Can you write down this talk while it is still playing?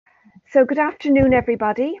So good afternoon,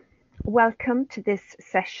 everybody. Welcome to this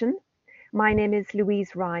session. My name is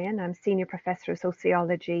Louise Ryan. I'm Senior Professor of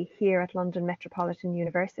Sociology here at London Metropolitan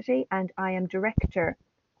University, and I am Director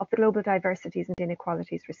of the Global Diversities and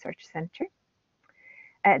Inequalities Research Centre.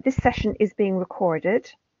 This session is being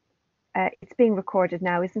recorded. It's being recorded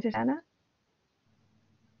now, isn't it, Anna?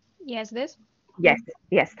 Yes, it is.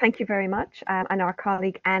 Yes. Thank you very much. And our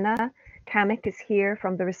colleague Anna Kamek is here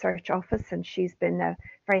from the research office, and she's been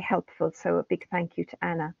very helpful. So a big thank you to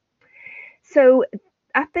Anna. So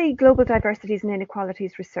at the Global Diversities and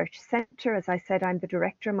Inequalities Research Centre, as I said, I'm the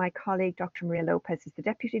director. My colleague, Dr. María López, is the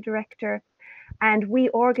deputy director. And we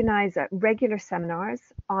organise regular seminars,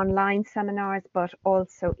 online seminars, but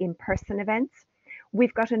also in-person events.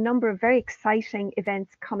 We've got a number of very exciting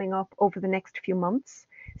events coming up over the next few months.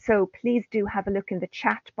 So please do have a look in the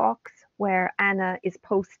chat box where Anna is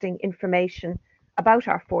posting information about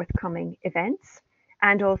our forthcoming events,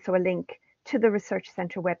 and also a link to the Research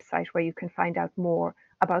Centre website where you can find out more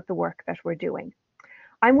about the work that we're doing.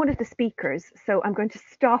 I'm one of the speakers, so I'm going to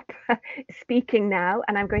stop speaking now,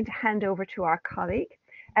 and I'm going to hand over to our colleague,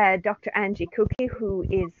 Dr. Angie Cookie, who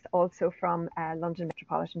is also from London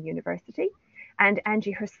Metropolitan University. And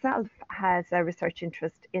Angie herself has a research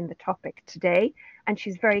interest in the topic today, and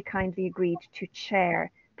she's very kindly agreed to chair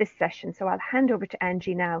this session. So I'll hand over to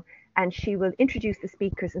Angie now, and she will introduce the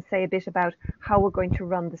speakers and say a bit about how we're going to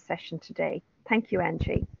run the session today. Thank you,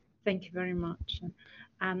 Angie. Thank you very much.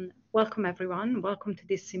 Welcome, everyone. Welcome to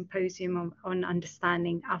this symposium on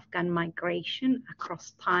understanding Afghan migration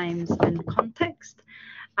across times and context.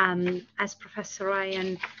 As Professor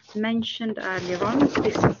Ryan mentioned earlier on,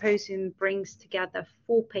 this symposium brings together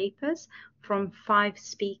 4 papers from 5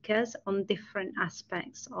 speakers on different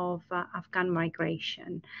aspects of Afghan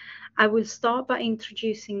migration. I will start by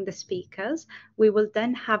introducing the speakers. We will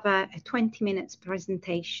then have a 20 minutes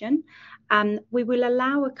presentation. We will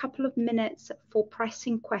allow a couple of minutes for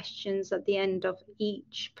pressing questions at the end of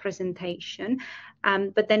each presentation,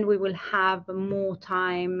 but then we will have more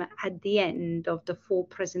time at the end of the 4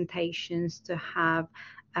 presentations to have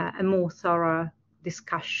a more thorough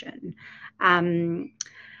discussion.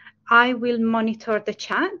 I will monitor the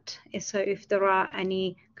chat, so if there are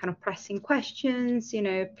any kind of pressing questions,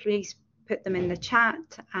 please put them in the chat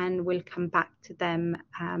and we'll come back to them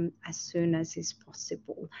as soon as is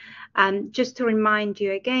possible. Just to remind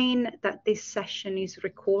you again that this session is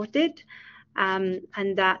recorded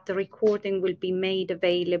and that the recording will be made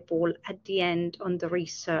available at the end on the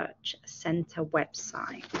Research Centre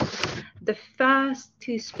website. The first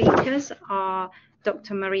 2 speakers are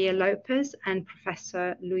Dr. María López and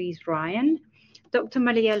Professor Louise Ryan. Dr.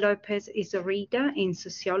 María López is a reader in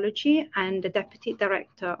sociology and the Deputy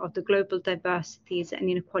Director of the Global Diversities and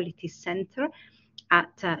Inequalities Centre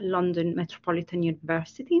at London Metropolitan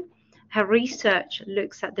University. Her research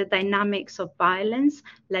looks at the dynamics of violence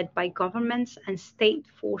led by governments and state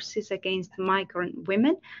forces against migrant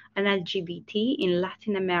women and LGBT in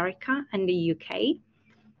Latin America and the UK.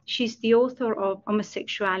 She's the author of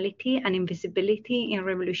Homosexuality and Invisibility in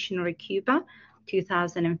Revolutionary Cuba,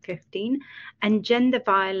 2015, and Gender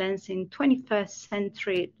Violence in 21st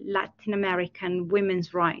Century Latin American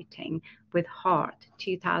Women's Writing with Heart,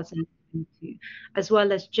 2002, as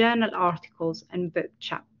well as journal articles and book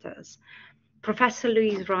chapters. Professor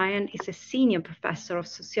Louise Ryan is a Senior Professor of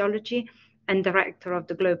Sociology and Director of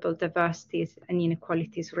the Global Diversities and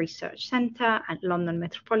Inequalities Research Centre at London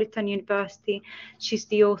Metropolitan University. She's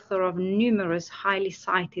the author of numerous highly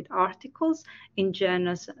cited articles in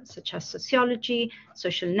journals such as Sociology,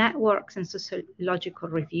 Social Networks and Sociological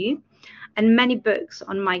Review, and many books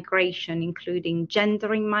on migration, including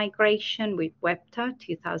Gendering Migration with Webster,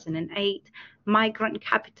 2008, Migrant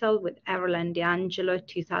Capital with Errol and D'Angelo,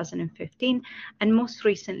 2015, and most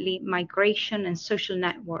recently, Migration and Social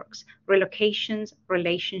Networks, Relocations,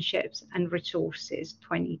 Relationships and Resources,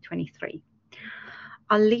 2023.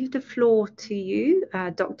 I'll leave the floor to you,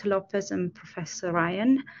 Dr. López and Professor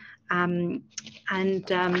Ryan, and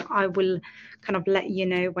I will kind of let you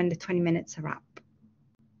know when the 20 minutes are up.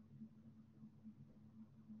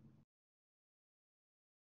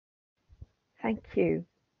 Thank you.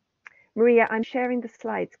 Maria, I'm sharing the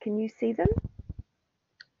slides. Can you see them?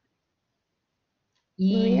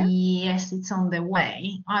 Maria? Yes, it's on the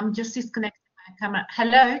way. I'm just disconnecting my camera.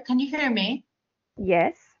 Hello, can you hear me?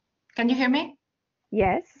 Yes. Can you hear me?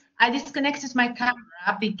 Yes. I disconnected my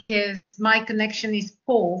camera because my connection is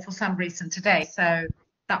poor for some reason today. So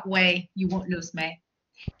that way you won't lose me.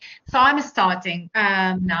 So I'm starting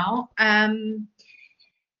now.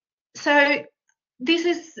 So This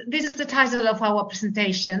is the title of our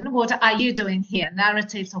presentation. What are you doing here?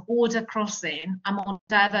 Narratives of border crossing among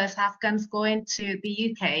diverse Afghans going to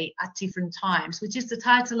the UK at different times, which is the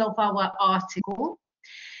title of our article.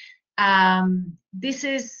 This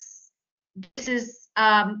is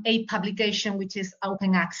a publication which is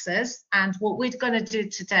open access, and what we're going to do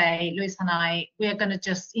today, Louise and I, we are going to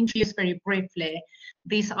just introduce very briefly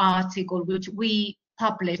this article which we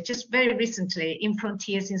published just very recently in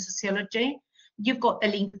Frontiers in Sociology. You've got the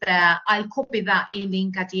link there. I'll copy that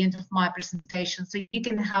link at the end of my presentation so you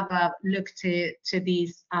can have a look to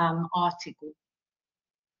this article.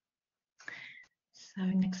 So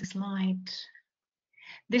next slide.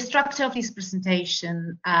 The structure of this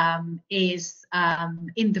presentation is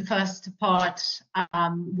in the first part,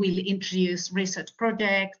 we'll introduce research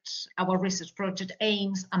project, our research project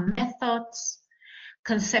aims and methods,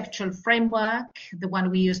 conceptual framework, the one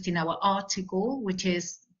we used in our article, which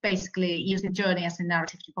is basically using journey as a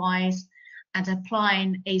narrative device and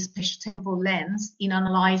applying a spatio-temporal lens in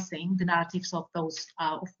analysing the narratives of those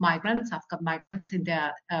of migrants, Afghan migrants,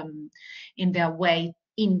 in their way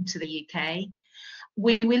into the UK.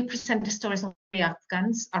 We will present the stories of the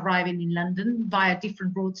Afghans arriving in London via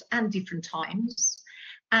different routes and different times,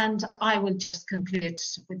 and I will just conclude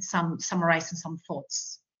with summarising some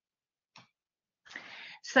thoughts.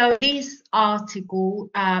 So this article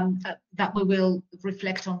that we will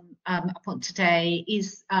reflect on upon today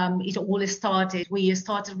is it all started. We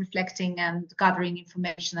started reflecting and gathering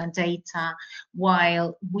information and data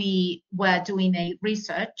while we were doing a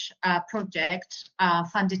research project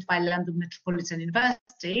funded by London Metropolitan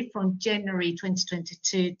University from January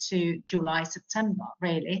 2022 to July, September,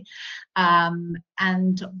 really. And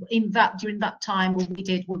during that time, what we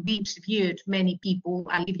did was we interviewed many people.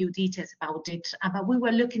 I'll give you details about it, but we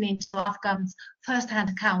were looking into Afghans' first-hand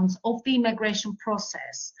accounts of the immigration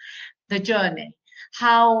process, the journey,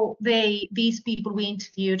 how these people we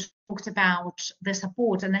interviewed talked about the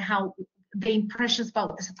support and how the impressions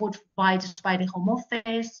about the support provided by the Home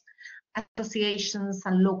Office, associations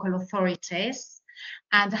and local authorities,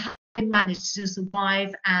 and how they managed to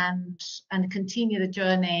survive and continue the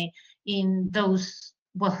journey in those,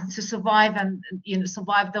 well, to survive and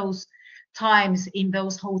survive those times in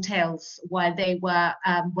those hotels where they were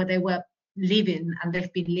living, and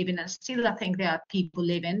they've been living, and still I think there are people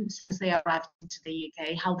living since they arrived into the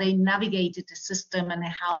UK, how they navigated the system and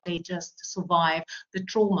how they just survived the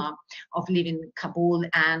trauma of living in Kabul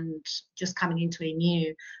and just coming into a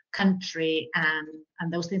new country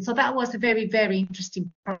and those things. So that was a very, very interesting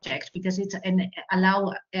project because it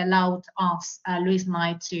allowed us, Louise and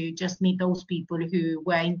I, to just meet those people who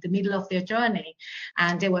were in the middle of their journey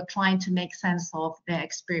and they were trying to make sense of their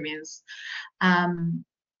experience.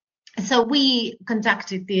 So we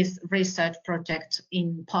conducted this research project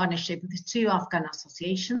in partnership with two Afghan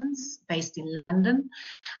associations based in London,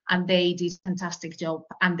 and they did a fantastic job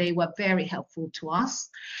and they were very helpful to us.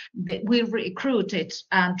 We recruited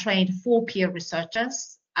and trained 4 peer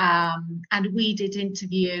researchers, and we did 20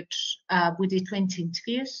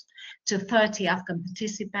 interviews to 30 Afghan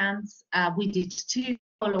participants. We did 2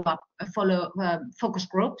 focus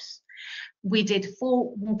groups. We did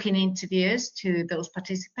 4 walk-in interviews to those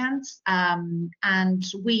participants, and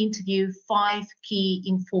we interviewed 5 key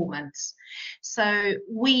informants. So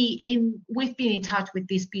we've been in touch with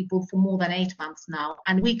these people for more than 8 months now,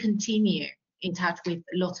 and we continue in touch with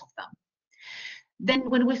lots of them. Then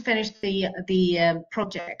when we finished the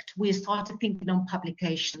project, we started thinking on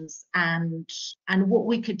publications and what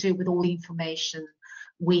we could do with all the information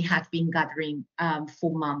we had been gathering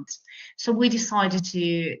for months. So we decided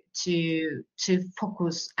to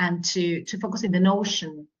focus and to focus in the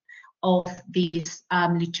notion of this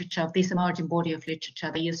literature, of this emerging body of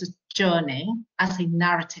literature that uses journey as a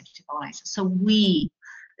narrative device. So we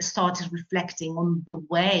started reflecting on the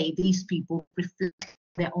way these people reflect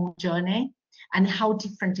their own journey and how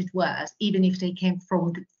different it was, even if they came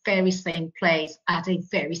from the very same place at a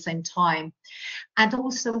very same time. And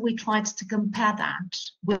also we tried to compare that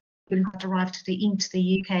with people who had arrived into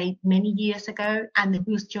the UK many years ago and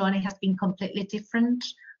whose journey has been completely different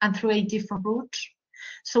and through a different route.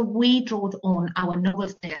 So we drew on our novel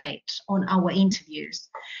date, on our interviews,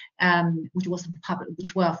 which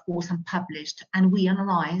were of course unpublished, and we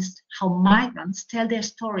analysed how migrants tell their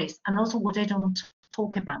stories and also what they don't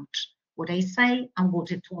talk about, what they say and what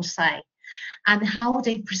they don't say, and how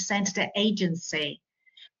they present their agency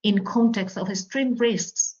in context of extreme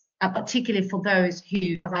risks, particularly for those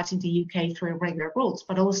who arrived in the UK through irregular routes,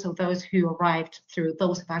 but also those who arrived through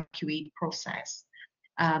those evacuee process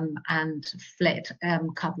and fled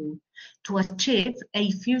Kabul to achieve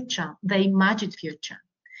a future, the imagined future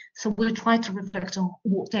So we'll try to reflect on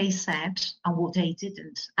what they said and what they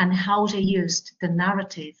didn't, and how they used the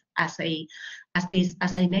narrative as a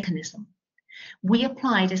mechanism. We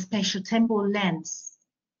applied a spatio-temporal lens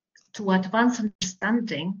to advance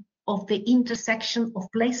understanding of the intersection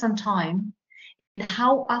of place and time, and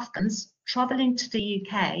how Afghans traveling to the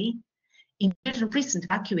UK, including recent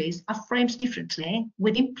evacuees, are framed differently,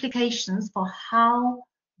 with implications for how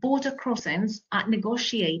border crossings are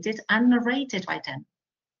negotiated and narrated by them.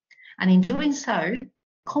 And in doing so,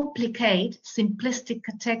 complicate simplistic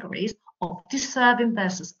categories of deserving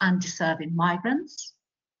versus undeserving migrants,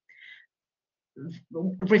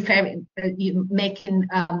 making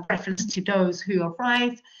reference to those who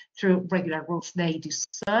arrive through regular routes they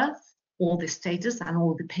deserve, all the status and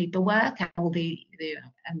all the paperwork and all the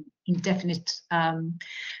indefinite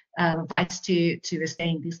rights to stay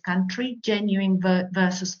in this country, genuine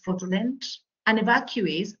versus fraudulent, and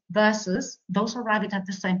evacuees versus those arriving at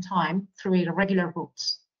the same time through irregular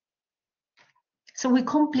routes. So we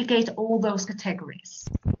complicate all those categories.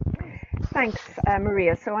 Thanks,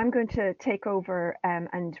 Maria. So I'm going to take over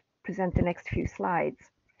and present the next few slides.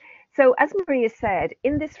 So as Maria said,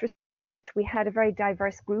 in this research, we had a very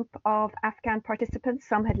diverse group of Afghan participants.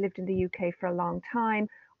 Some had lived in the UK for a long time.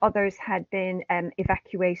 Others had been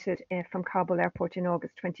evacuated from Kabul airport in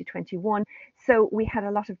August 2021. So we had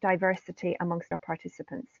a lot of diversity amongst our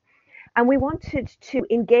participants. And we wanted to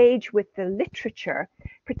engage with the literature,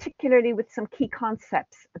 particularly with some key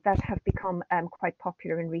concepts that have become quite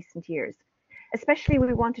popular in recent years. Especially,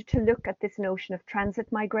 we wanted to look at this notion of transit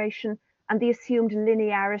migration and the assumed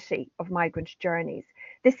linearity of migrant journeys.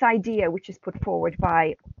 This idea, which is put forward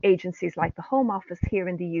by agencies like the Home Office here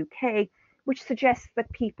in the UK, which suggests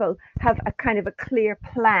that people have a kind of a clear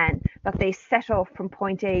plan, that they set off from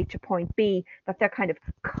point A to point B, that they're kind of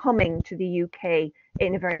coming to the UK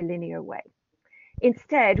in a very linear way.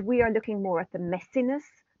 Instead, we are looking more at the messiness,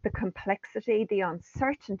 the complexity, the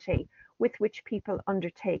uncertainty with which people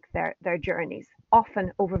undertake their journeys,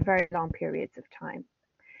 often over very long periods of time.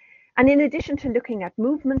 And in addition to looking at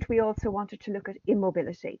movement, we also wanted to look at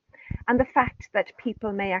immobility and the fact that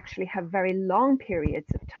people may actually have very long periods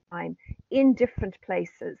of time in different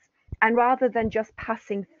places. And rather than just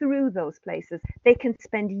passing through those places, they can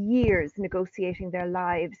spend years negotiating their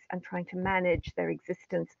lives and trying to manage their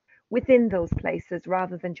existence within those places,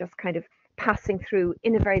 rather than just kind of passing through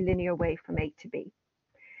in a very linear way from A to B.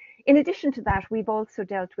 In addition to that, we've also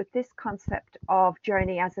dealt with this concept of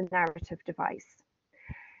journey as a narrative device.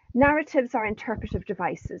 Narratives are interpretive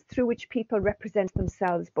devices through which people represent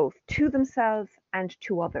themselves both to themselves and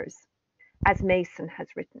to others, as Mason has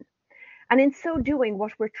written. And in so doing,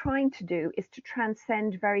 what we're trying to do is to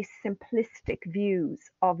transcend very simplistic views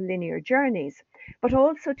of linear journeys, but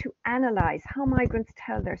also to analyse how migrants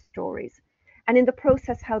tell their stories, and in the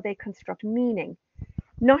process how they construct meaning,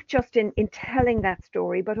 not just in telling that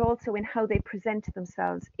story, but also in how they present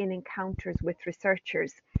themselves in encounters with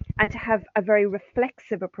researchers, and to have a very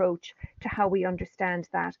reflexive approach to how we understand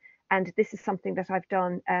that. And this is something that I've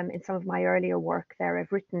done in some of my earlier work there.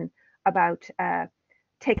 I've written about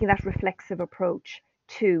taking that reflexive approach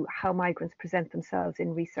to how migrants present themselves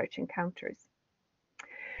in research encounters.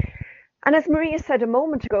 And as Maria said a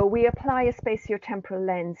moment ago, we apply a spatio-temporal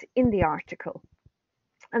lens in the article.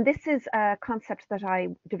 And this is a concept that I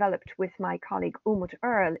developed with my colleague Umut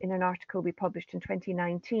Earl in an article we published in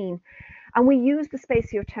 2019. And we use the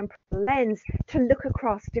spatio-temporal lens to look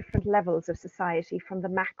across different levels of society, from the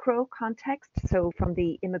macro context, so from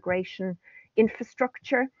the immigration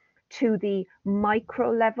infrastructure, to the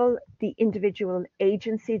micro level, the individual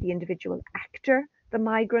agency, the individual actor, the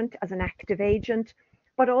migrant as an active agent,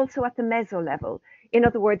 but also at the meso level. In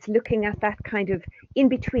other words, looking at that kind of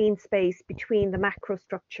in-between space between the macro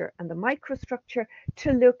structure and the microstructure,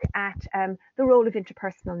 to look at the role of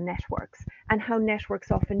interpersonal networks and how networks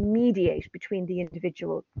often mediate between the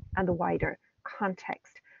individual and the wider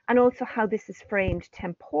context, and also how this is framed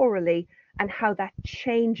temporally and how that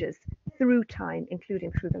changes through time,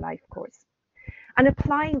 including through the life course. And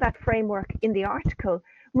applying that framework in the article,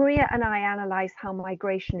 Maria and I analyse how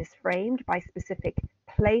migration is framed by specific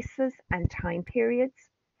places and time periods.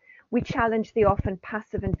 We challenge the often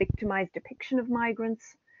passive and victimized depiction of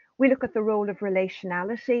migrants. We look at the role of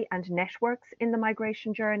relationality and networks in the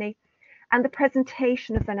migration journey, and the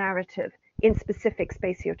presentation of the narrative in specific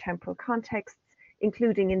spatio-temporal contexts,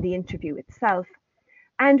 including in the interview itself.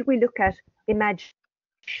 And we look at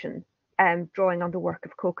imagination, drawing on the work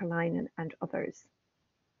of Kokalainen and others.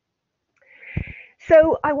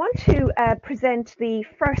 So I want to present the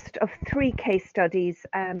first of three case studies.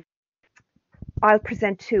 I'll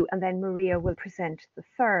present two, and then Maria will present the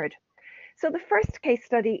third. So the first case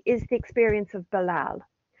study is the experience of Bilal.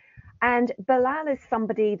 And Bilal is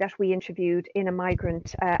somebody that we interviewed in a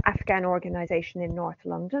migrant Afghan organisation in North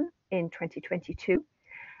London in 2022.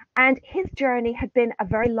 And his journey had been a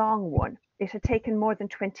very long one. It had taken more than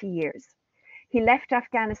 20 years. He left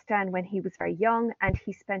Afghanistan when he was very young, and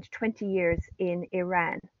he spent 20 years in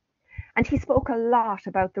Iran. And he spoke a lot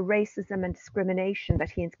about the racism and discrimination that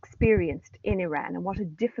he experienced in Iran and what a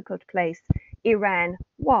difficult place Iran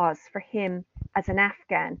was for him as an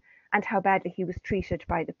Afghan, and how badly he was treated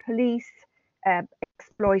by the police,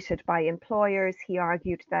 exploited by employers. He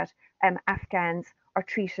argued that Afghans are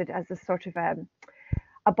treated as a sort of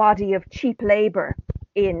a body of cheap labor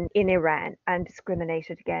in Iran and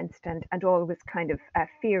discriminated against, and always kind of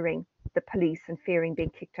fearing the police and fearing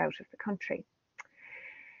being kicked out of the country.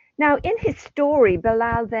 Now, in his story,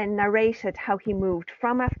 Bilal then narrated how he moved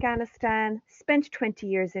from Afghanistan, spent 20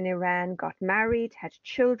 years in Iran, got married, had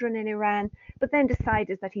children in Iran, but then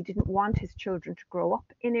decided that he didn't want his children to grow up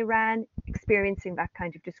in Iran, experiencing that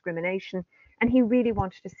kind of discrimination, and he really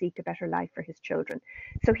wanted to seek a better life for his children.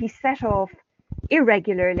 So he set off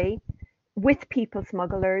irregularly with people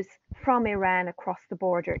smugglers from Iran across the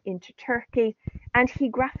border into Turkey, and he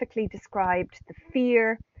graphically described the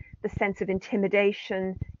fear, the sense of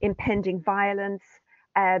intimidation, impending violence,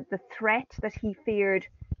 the threat that he feared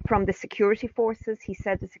from the security forces. He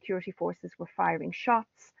said the security forces were firing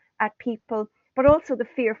shots at people, but also the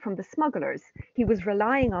fear from the smugglers. He was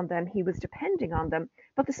relying on them, he was depending on them,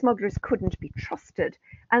 but the smugglers couldn't be trusted,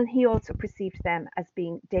 and he also perceived them as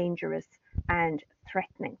being dangerous and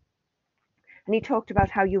threatening. And he talked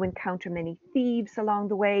about how you encounter many thieves along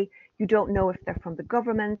the way. You don't know if they're from the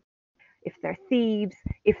government, if they're thieves,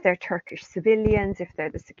 if they're Turkish civilians, if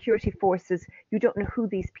they're the security forces. You don't know who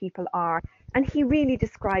these people are. And he really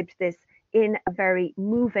described this in a very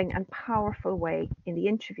moving and powerful way in the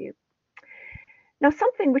interview. Now,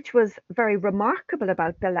 something which was very remarkable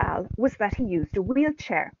about Bilal was that he used a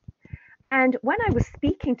wheelchair. And when I was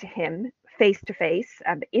speaking to him face to face,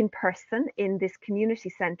 in person, in this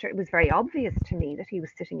community centre, it was very obvious to me that he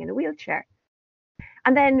was sitting in a wheelchair.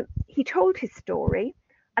 And then he told his story.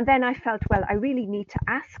 And then I felt, well, I really need to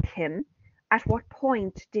ask him, at what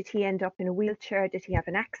point did he end up in a wheelchair? Did he have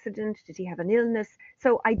an accident? Did he have an illness?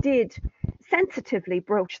 So I did sensitively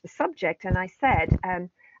broach the subject, and I said,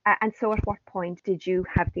 and so at what point did you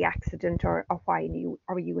have the accident, or why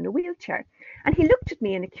are you in a wheelchair? And he looked at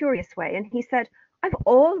me in a curious way, and he said, I've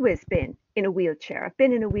always been in a wheelchair. I've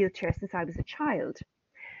been in a wheelchair since I was a child.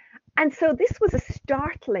 And so this was a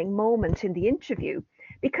startling moment in the interview,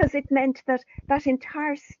 because it meant that that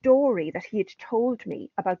entire story that he had told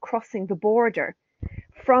me about crossing the border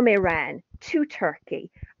from Iran to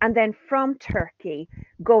Turkey, and then from Turkey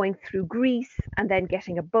going through Greece, and then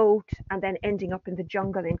getting a boat, and then ending up in the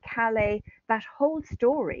jungle in Calais, that whole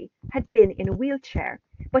story had been in a wheelchair.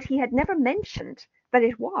 But he had never mentioned that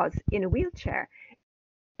it was in a wheelchair.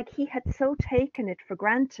 Like, he had so taken it for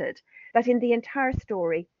granted that in the entire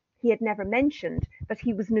story, he had never mentioned that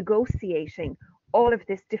he was negotiating all of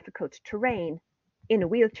this difficult terrain in a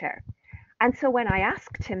wheelchair. And so when I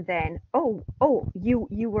asked him then,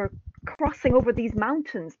 you were crossing over these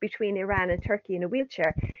mountains between Iran and Turkey in a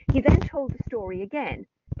wheelchair, he then told the story again,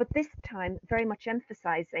 but this time very much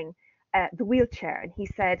emphasizing the wheelchair. And he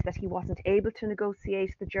said that he wasn't able to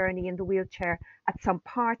negotiate the journey in the wheelchair at some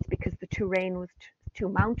parts because the terrain was too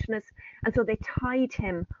mountainous. And so they tied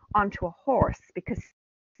him onto a horse because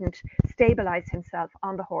he couldn't stabilize himself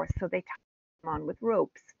on the horse. So they tied him on with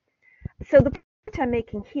ropes. So the point I'm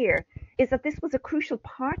making here is that this was a crucial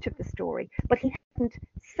part of the story, but he hadn't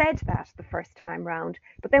said that the first time round.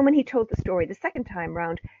 But then when he told the story the second time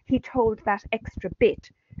round, he told that extra bit.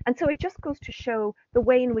 And so it just goes to show the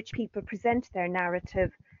way in which people present their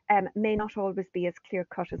narrative may not always be as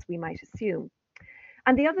clear-cut as we might assume.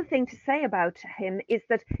 And the other thing to say about him is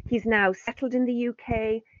that he's now settled in the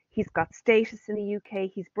UK. He's got status in the UK.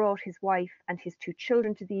 He's brought his wife and his 2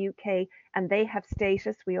 children to the UK, and they have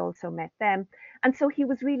status. We also met them. And so he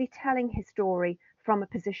was really telling his story from a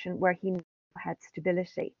position where he had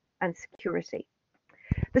stability and security.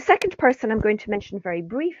 The second person I'm going to mention very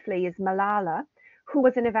briefly is Malala, who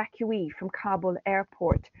was an evacuee from Kabul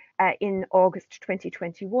airport in August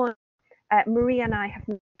 2021. Maria and I have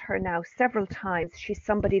met her now several times. She's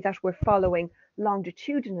somebody that we're following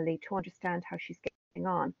longitudinally to understand how she's getting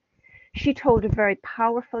on. She told a very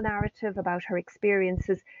powerful narrative about her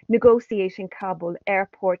experiences negotiating Kabul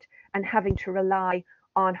airport and having to rely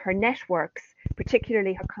on her networks,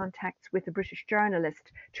 particularly her contacts with a British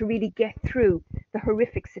journalist, to really get through the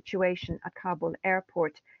horrific situation at Kabul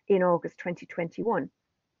airport in August 2021.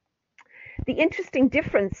 The interesting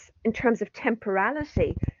difference in terms of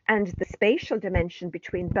temporality and the spatial dimension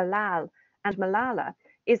between Bilal and Malala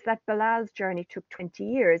is that Bilal's journey took 20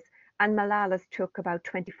 years and Malala's took about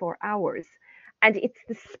 24 hours. And it's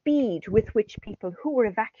the speed with which people who were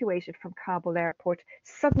evacuated from Kabul airport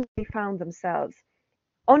suddenly found themselves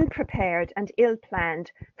unprepared and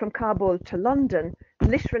ill-planned from Kabul to London,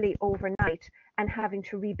 literally overnight, and having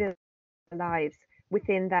to rebuild their lives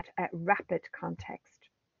within that rapid context.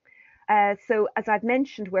 So as I've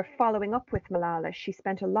mentioned, we're following up with Malala. She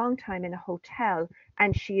spent a long time in a hotel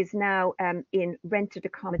and she is now in rented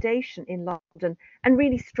accommodation in London and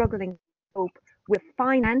really struggling to cope with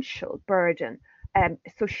financial burden.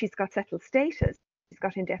 So she's got settled status, she's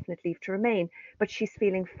got indefinite leave to remain, but she's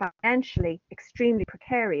feeling financially extremely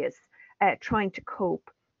precarious, trying to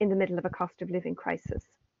cope in the middle of a cost of living crisis.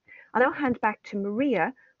 I'll now hand back to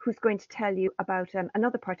Maria, who's going to tell you about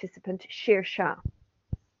another participant, Sher Shah.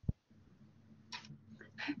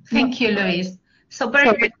 Thank you, Louise. So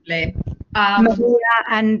very quickly, Maria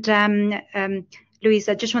and Louise,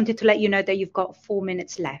 I just wanted to let you know that you've got 4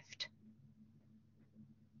 minutes left.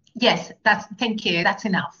 Yes, thank you. That's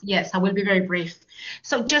enough. Yes, I will be very brief.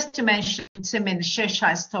 So just to mention Sher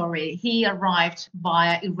Shah's story, he arrived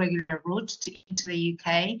via irregular route into the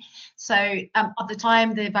UK. So at the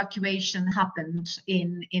time the evacuation happened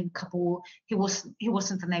in Kabul, he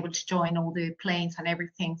wasn't unable to join all the planes and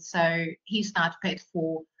everything. So he started paid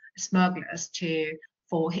for smugglers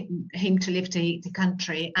for him to leave the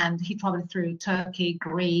country, and he traveled through Turkey,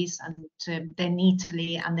 Greece, and then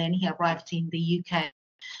Italy, and then he arrived in the UK.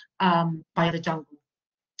 By the jungle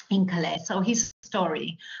in Calais. So his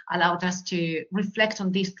story allowed us to reflect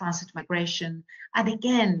on this transit migration and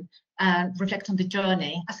again reflect on the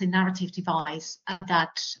journey as a narrative device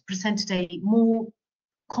that presented a more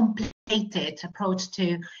complicated approach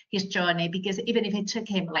to his journey, because even if it took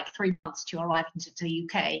him like 3 months to arrive into the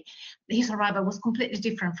UK, his arrival was completely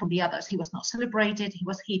different from the others. He was not celebrated, he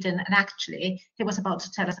was hidden, and actually he was about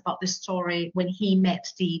to tell us about this story when he met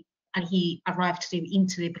and he arrived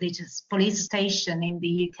into the police station in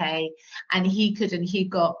the UK, and he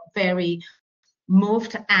got very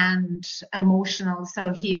moved and emotional.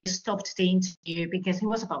 So he stopped the interview because he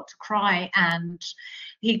was about to cry and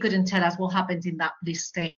he couldn't tell us what happened in that police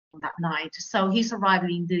station that night. So his arrival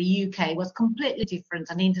in the UK was completely different,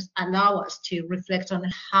 and it allowed us to reflect on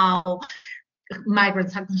how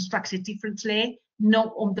migrants are constructed differently,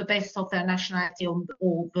 not on the basis of their nationality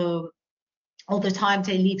all the time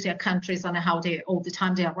they leave their countries and all the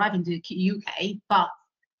time they arrive in the UK, but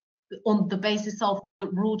on the basis of the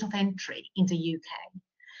route of entry in the UK.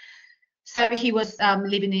 So he was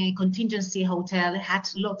living in a contingency hotel, had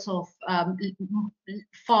lots of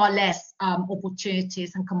far less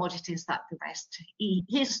opportunities and commodities than the rest.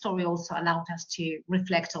 His story also allowed us to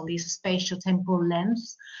reflect on this spatio-temporal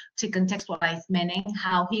lens, to contextualize meaning,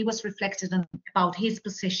 how he was reflected on about his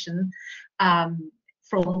position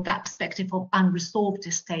from that perspective of unresolved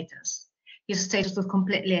status. His status was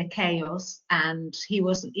completely a chaos, and he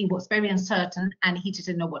was very uncertain, and he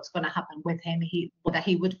didn't know what's going to happen with him. Whether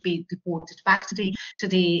he would be deported back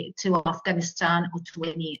to Afghanistan or to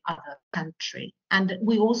any other country. And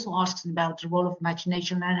we also asked him about the role of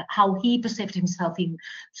imagination and how he perceived himself in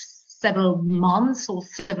several months or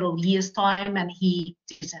several years' time, and he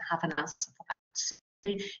didn't have an answer for that.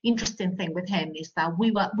 The interesting thing with him is that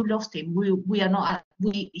we lost him.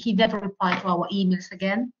 He never replied to our emails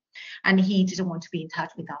again, and he didn't want to be in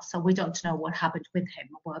touch with us. So we don't know what happened with him,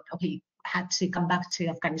 or he had to come back to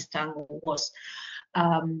Afghanistan or was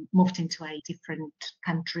moved into a different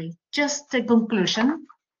country. Just a conclusion,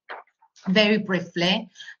 very briefly,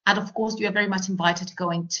 and of course you are very much invited to go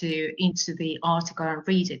into the article and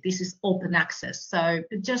read it. This is open access. So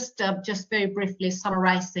just very briefly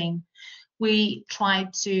summarizing, we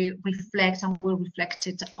tried to reflect, and we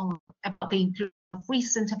reflected on about the inclusion of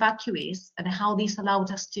recent evacuees and how this allowed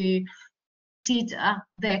us to consider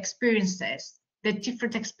their experiences, the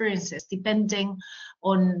different experiences, depending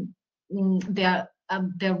on their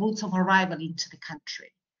routes of arrival into the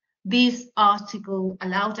country. This article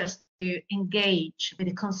allowed us to engage with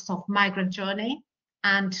the concept of migrant journey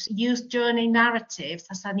and use journey narratives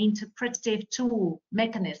as an interpretative tool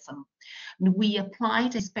mechanism. And we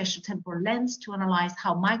applied a spatio-temporal lens to analyze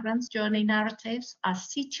how migrants' journey narratives are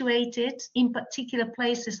situated in particular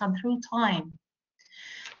places and through time,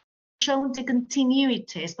 showing the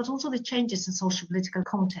continuities, but also the changes in social political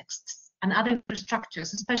contexts and other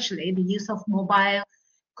structures, especially the use of mobile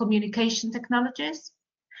communication technologies.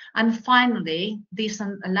 And finally, this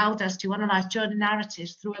allowed us to analyze journey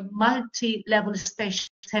narratives through a multi-level spatial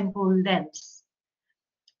temporal lens,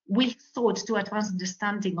 we sought to advance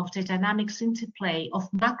understanding of the dynamics interplay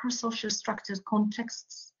of macro-social structured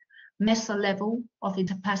contexts, meso-level of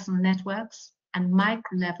interpersonal networks, and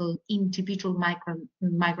micro-level individual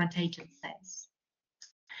migrant agencies.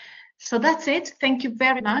 So that's it. Thank you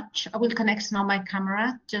very much. I will connect now my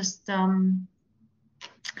camera. Just thank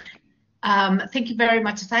you very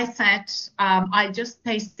much. As I said, I just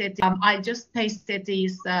pasted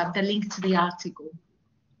the link to the article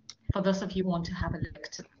for those of you who want to have a look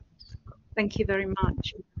at it. Thank you very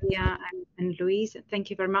much, Maria and Louise. Thank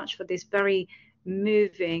you very much for this very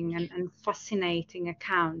moving and fascinating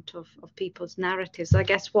account of people's narratives. I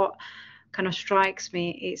guess what kind of strikes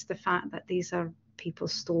me is the fact that these are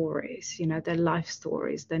people's stories, you know, their life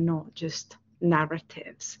stories. They're not just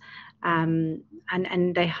narratives, and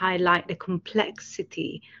they highlight the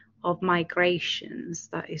complexity of migrations.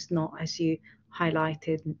 That is not, as you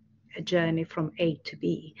highlighted, a journey from A to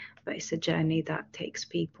B, but it's a journey that takes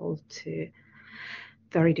people to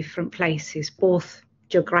very different places, both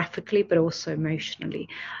geographically but also emotionally.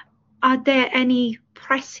 Are there any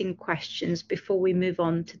pressing questions before we move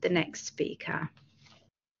on to the next speaker?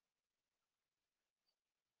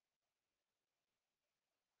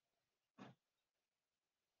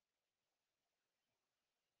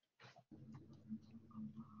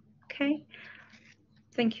 Okay,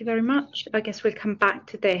 thank you very much. I guess we'll come back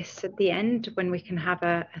to this at the end when we can have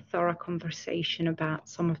a thorough conversation about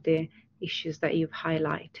some of the issues that you've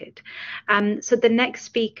highlighted. So the next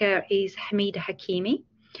speaker is Hamida Hakimi,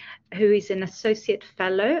 who is an associate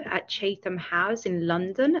fellow at Chatham House in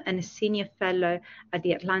London and a senior fellow at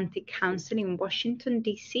the Atlantic Council in Washington,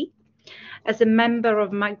 DC. As a member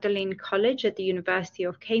of Magdalene College at the University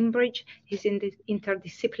of Cambridge, his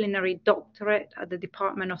interdisciplinary doctorate at the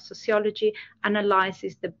Department of Sociology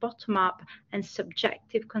analyzes the bottom-up and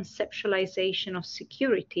subjective conceptualization of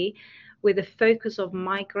security with a focus of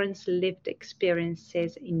migrants' lived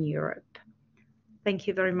experiences in Europe. Thank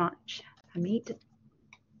you very much, Hamid.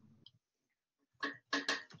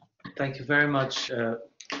 Thank you very much.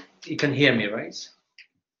 You can hear me, right?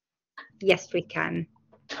 Yes, we can.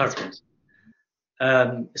 Perfect.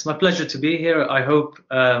 It's my pleasure to be here. I hope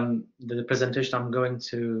the presentation I'm going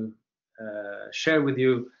to share with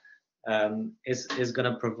you is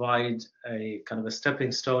going to provide a kind of a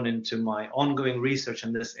stepping stone into my ongoing research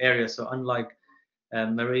in this area. So unlike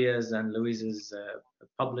Maria's and Louise's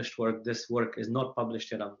published work, this work is not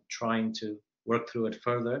published yet. I'm trying to work through it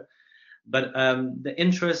further. But the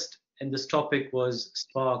interest in this topic was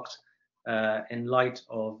sparked in light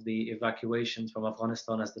of the evacuations from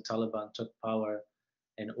Afghanistan as the Taliban took power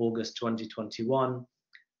in August 2021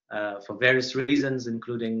 for various reasons,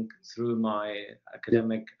 including through my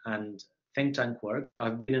academic and think tank work.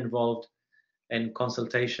 I've been involved in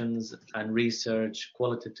consultations and research,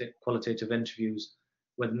 qualitative interviews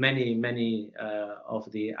with many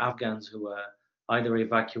of the Afghans who were either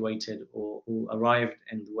evacuated or who arrived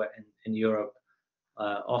in Europe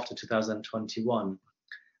after 2021.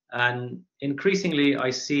 And increasingly, I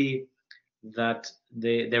see that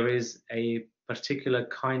there is a particular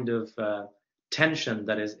kind of tension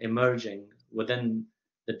that is emerging within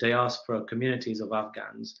the diaspora communities of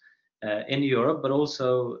Afghans in Europe, but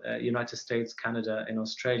also United States, Canada, and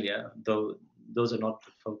Australia, though those are not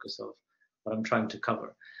the focus of what I'm trying to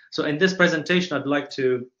cover. So in this presentation, I'd like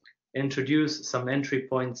to introduce some entry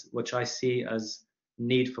points which I see as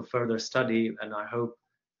need for further study, and I hope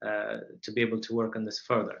to be able to work on this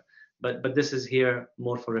further. But this is here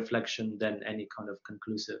more for reflection than any kind of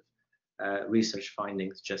conclusive research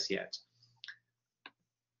findings just yet.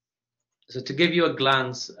 So to give you a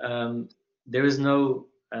glance, there is no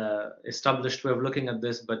established way of looking at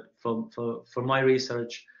this, but for my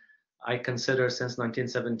research, I consider since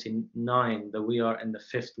 1979 that we are in the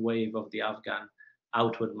fifth wave of the Afghan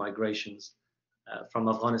outward migrations from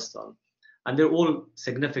Afghanistan. And they're all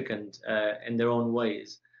significant in their own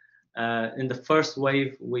ways. In the first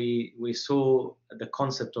wave, we saw the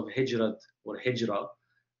concept of hijrat or hijra.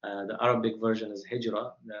 The Arabic version is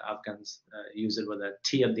hijra. The Afghans use it with a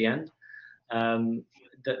T at the end.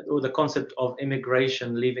 The concept of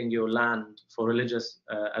immigration, leaving your land for religious,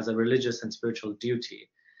 as a religious and spiritual duty.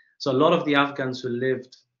 So a lot of the Afghans who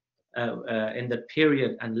lived in that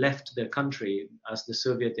period and left their country as the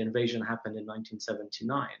Soviet invasion happened in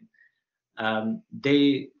 1979,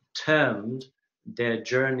 they termed their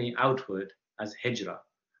journey outward as hijra,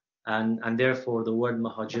 and therefore the word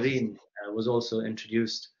muhajirin was also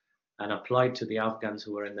introduced and applied to the Afghans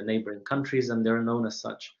who were in the neighboring countries, and they're known as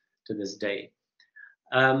such to this day.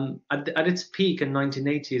 At its peak in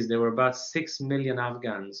 1980s, there were about 6 million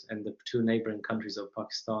Afghans in the two neighboring countries of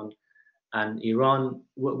Pakistan and Iran,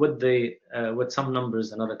 with some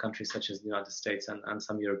numbers in other countries such as the United States and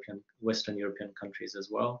some Western European countries as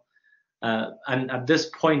well. And at this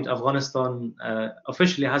point, Afghanistan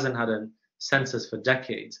officially hasn't had a census for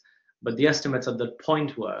decades, but the estimates at that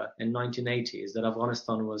point were in 1980s that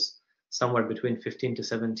Afghanistan was somewhere between 15 to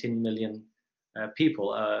 17 million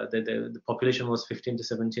people. The population was 15 to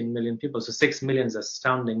 17 million people, so 6 million is an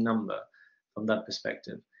astounding number from that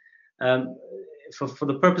perspective. For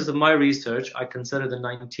the purpose of my research, I consider the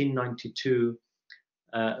 1992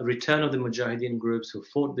 return of the Mujahideen groups who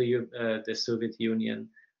fought the Soviet Union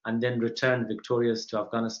and then returned victorious to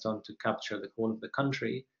Afghanistan to capture the whole of the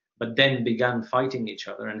country, but then began fighting each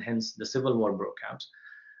other, and hence the civil war broke out.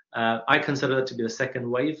 I consider that to be the second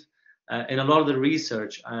wave. In a lot of the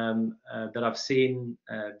research that I've seen,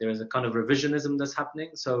 there is a kind of revisionism that's happening.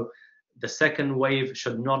 So the second wave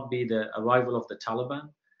should not be the arrival of the Taliban.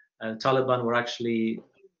 Taliban were actually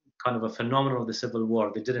kind of a phenomenon of the civil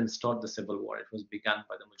war. They didn't start the civil war. It was begun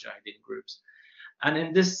by the Mujahideen groups. And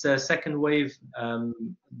in this second wave,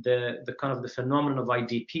 the kind of the phenomenon of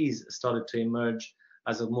IDPs started to emerge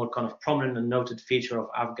as a more kind of prominent and noted feature of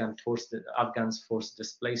Afghans' forced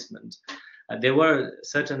displacement. There were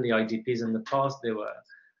certainly IDPs in the past. There were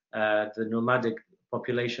the nomadic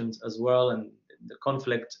populations as well, and the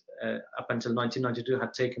conflict up until 1992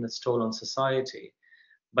 had taken its toll on society.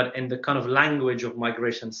 But in the kind of language of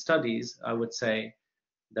migration studies, I would say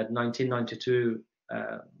that 1992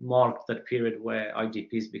 marked that period where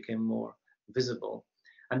IDPs became more visible.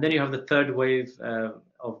 And then you have the third wave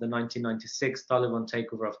of the 1996 Taliban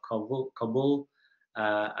takeover of Kabul,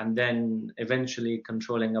 and then eventually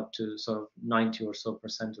controlling up to sort of 90% or so of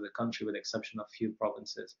the country, with the exception of a few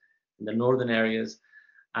provinces in the northern areas.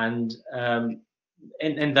 And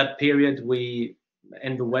in that period,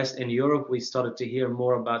 in the West, in Europe, we started to hear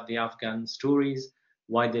more about the Afghan stories,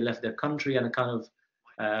 why they left their country, and a kind of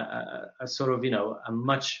a sort of, a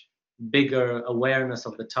much bigger awareness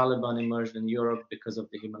of the Taliban emerged in Europe because of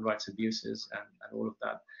the human rights abuses and all of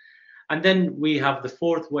that. And then we have the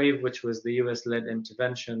fourth wave, which was the US-led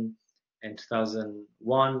intervention in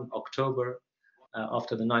 2001, October,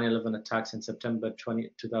 after the 9/11 attacks in September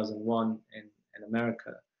 2001 in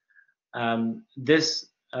America. This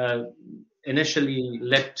initially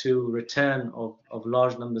led to return of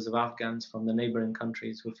large numbers of Afghans from the neighboring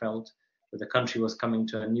countries who felt that the country was coming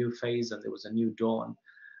to a new phase and there was a new dawn.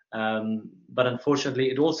 But unfortunately,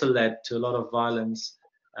 it also led to a lot of violence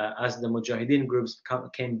as the Mujahideen groups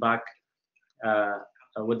came back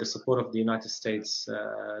with the support of the United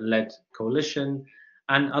States-led coalition,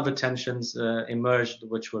 and other tensions emerged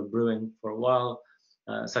which were brewing for a while,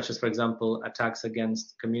 such as, for example, attacks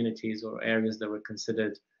against communities or areas that were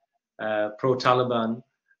considered pro-Taliban.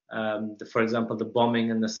 For example, the bombing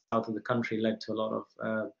in the south of the country led to a lot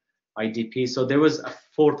of IDP. So there was a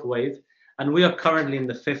fourth wave, and we are currently in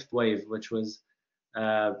the fifth wave, which was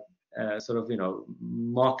sort of,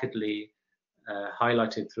 markedly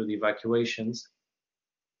highlighted through the evacuations.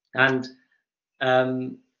 And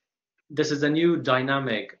this is a new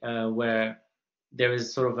dynamic where there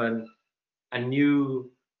is sort of a new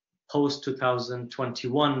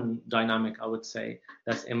post-2021 dynamic, I would say,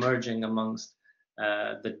 that's emerging amongst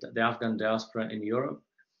the Afghan diaspora in Europe.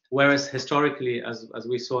 Whereas historically, as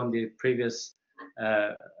we saw in the previous,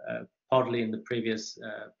 partly in the previous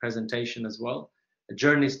presentation as well, the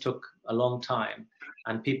journeys took a long time,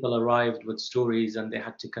 and people arrived with stories and they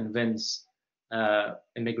had to convince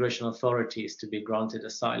immigration authorities to be granted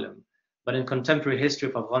asylum. But in contemporary history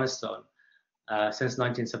of Afghanistan, since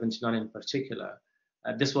 1979 in particular,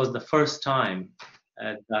 this was the first time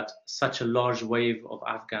that such a large wave of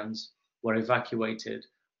Afghans were evacuated,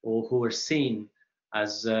 or who were seen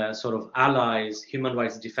as sort of allies, human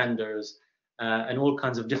rights defenders, and all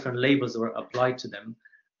kinds of different labels that were applied to them.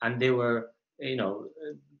 And they were,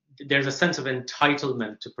 there's a sense of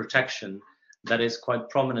entitlement to protection that is quite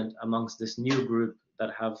prominent amongst this new group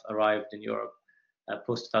that have arrived in Europe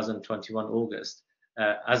post-2021 August,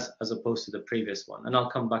 as opposed to the previous one. And I'll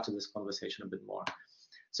come back to this conversation a bit more.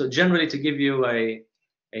 So generally, to give you a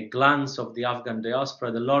glance of the Afghan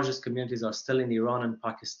diaspora, the largest communities are still in Iran and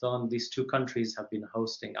Pakistan. These two countries have been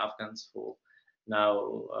hosting Afghans for now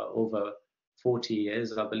over 40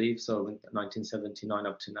 years, I believe, so 1979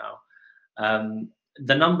 up to now.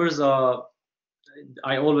 The numbers are,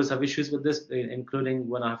 I always have issues with this, including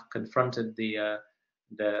when I've confronted the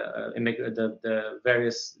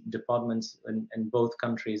various departments in both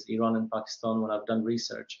countries, Iran and Pakistan, when I've done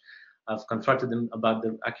research. I've confronted them about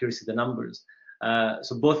the accuracy of the numbers.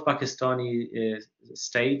 So both Pakistani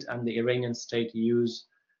state and the Iranian state use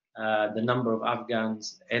the number of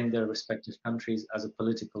Afghans in their respective countries as a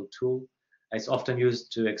political tool. It's often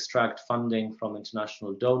used to extract funding from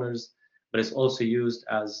international donors, but it's also used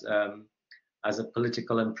as a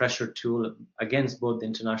political and pressure tool against both the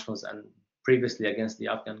internationals and previously against the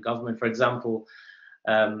Afghan government. For example,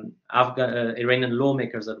 Iranian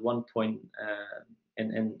lawmakers at one point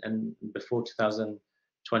and before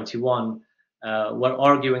 2021 were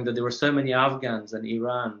arguing that there were so many Afghans in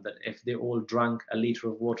Iran that if they all drank a liter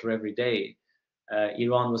of water every day,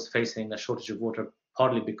 Iran was facing a shortage of water,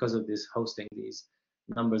 partly because of this hosting these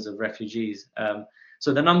numbers of refugees.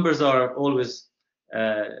 So the numbers are always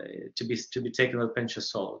to be taken with a pinch of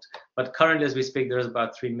salt. But currently, as we speak, there's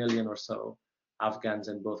about 3 million or so Afghans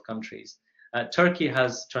in both countries. Turkey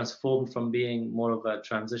has transformed from being more of a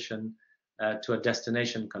transition to a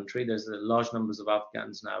destination country. There's large numbers of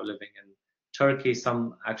Afghans now living in Turkey,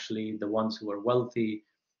 some actually the ones who are wealthy,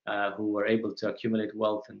 who were able to accumulate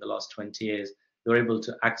wealth in the last 20 years. They were able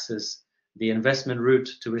to access the investment route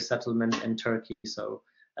to resettlement in Turkey. So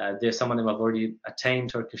some of them have already attained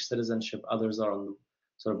Turkish citizenship. Others are on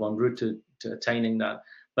sort of en route to attaining that.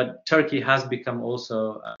 But Turkey has become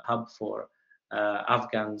also a hub for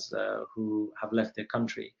Afghans who have left their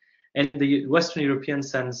country. In the Western European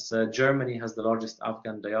sense, Germany has the largest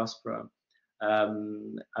Afghan diaspora.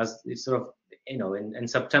 As it's sort of, in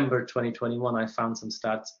September 2021, I found some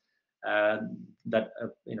stats that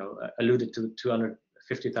alluded to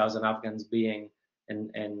 250,000 Afghans being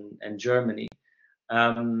in Germany.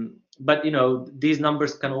 But these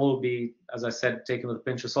numbers can all be, as I said, taken with a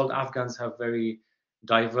pinch of salt. Afghans have very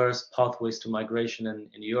diverse pathways to migration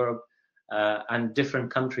in Europe, and different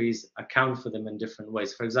countries account for them in different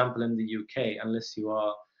ways. For example, in the UK, unless you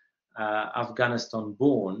are Afghanistan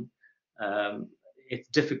born, it's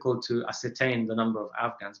difficult to ascertain the number of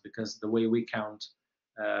Afghans, because the way we count,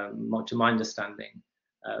 to my understanding,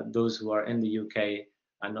 those who are in the UK,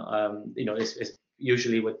 and is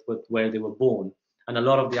usually with where they were born. And a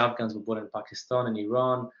lot of the Afghans were born in Pakistan and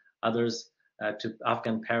Iran, others to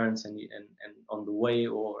Afghan parents and on the way,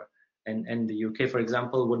 or in the UK, for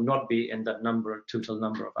example, would not be in that total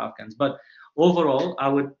number of Afghans. But overall,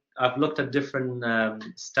 I've looked at different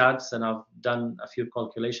stats, and I've done a few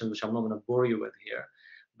calculations, which I'm not going to bore you with here.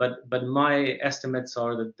 But my estimates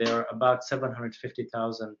are that there are about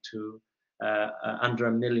 750,000 to under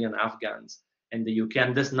 1 million Afghans in the UK,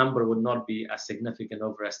 and this number would not be a significant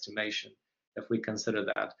overestimation if we consider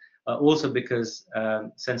that. Also because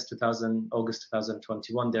since August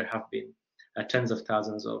 2021, there have been tens of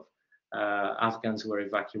thousands of Afghans who were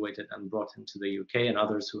evacuated and brought into the UK, and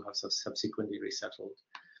others who have subsequently resettled.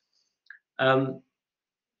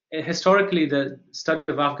 Historically, the study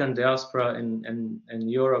of Afghan diaspora in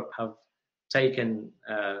Europe have taken,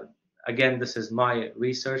 again, this is my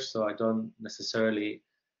research, so I don't necessarily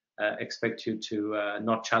expect you to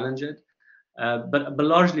not challenge it. But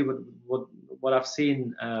largely what I've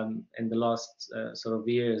seen in the last sort of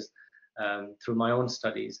years through my own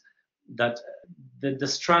studies, that the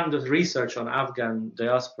strand of research on Afghan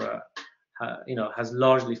diaspora has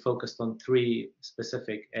largely focused on 3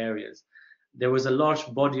 specific areas. There was a large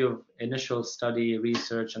body of initial study,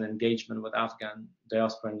 research, and engagement with Afghan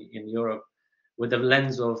diaspora in Europe, with the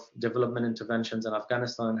lens of development interventions in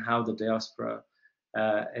Afghanistan and how the diaspora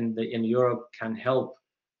in Europe can help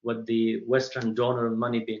with the Western donor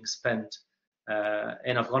money being spent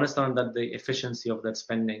in Afghanistan, that the efficiency of that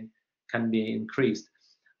spending can be increased.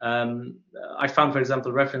 I found, for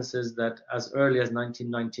example, references that as early as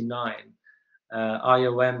 1999,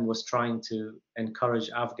 IOM was trying to encourage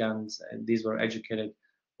Afghans, and these were educated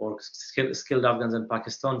or skilled Afghans in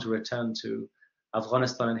Pakistan, to return to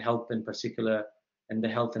Afghanistan and help, in particular in the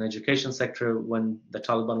health and education sector, when the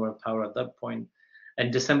Taliban were in power at that point. In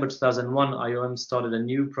December 2001, IOM started a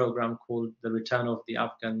new program called the Return of the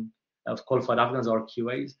Qualified Afghans, or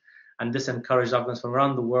QAs, and this encouraged Afghans from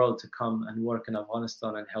around the world to come and work in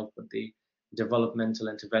Afghanistan and help with the developmental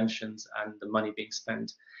interventions and the money being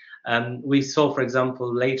spent. We saw, for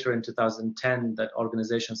example, later in 2010, that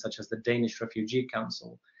organizations such as the Danish Refugee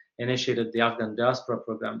Council initiated the Afghan diaspora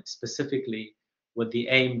program, specifically with the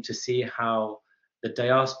aim to see how the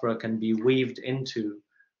diaspora can be weaved into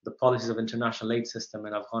the policies of international aid system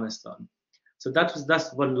in Afghanistan. So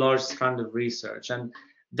that's one large strand of research. And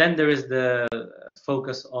then there is the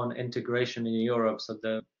focus on integration in Europe. So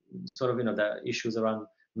the sort of, the issues around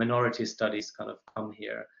minority studies kind of come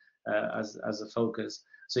here as a focus.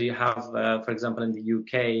 So you have, for example, in the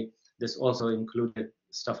UK, this also included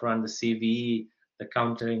stuff around the CVE, the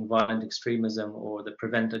Countering Violent Extremism, or the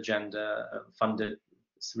Prevent Agenda funded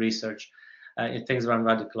research, things around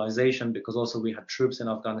radicalization, because also we had troops in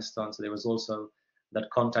Afghanistan, so there was also that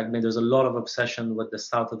contact me. There's a lot of obsession with the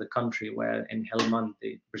south of the country, where in Helmand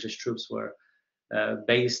the British troops were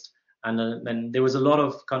based, and there was a lot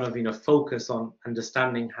of kind of focus on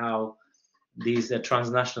understanding how these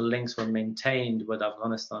transnational links were maintained with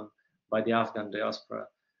Afghanistan by the Afghan diaspora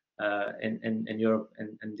in Europe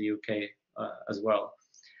and the UK as well.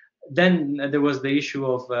 Then there was the issue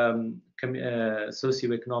of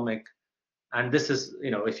socioeconomic, and this is,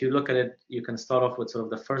 if you look at it, you can start off with sort of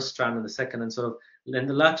the first strand and the second, and sort of in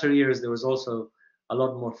the latter years there was also a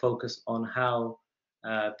lot more focus on how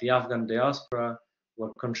the Afghan diaspora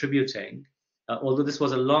were contributing, although this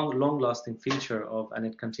was a long-lasting feature of, and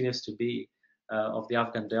it continues to be, of the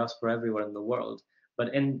Afghan diaspora everywhere in the world.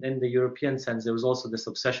 But in the European sense, there was also this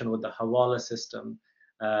obsession with the Hawala system.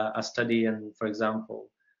 A study in, for example,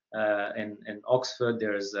 in Oxford,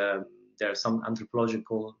 there are some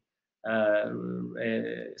anthropological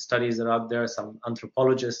studies that are out there, some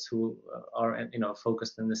anthropologists who are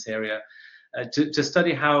focused in this area, to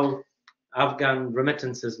study how Afghan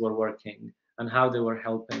remittances were working and how they were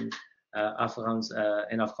helping Afghans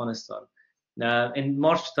in Afghanistan. In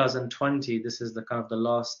March 2020, this is the kind of the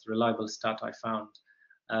last reliable stat I found.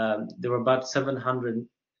 There were about $780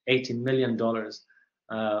 million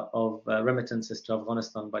of remittances to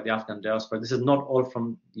Afghanistan by the Afghan diaspora. This is not all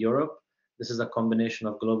from Europe. This is a combination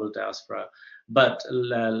of global diaspora. But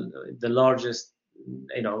the largest,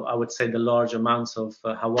 I would say the large amounts of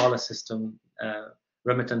Hawala system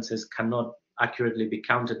remittances cannot accurately be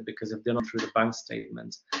counted, because if they're not through the bank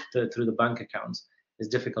statements, through the bank accounts, it's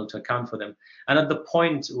difficult to account for them. And at the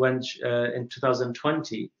point when in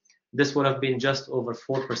 2020, this would have been just over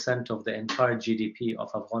 4% of the entire GDP of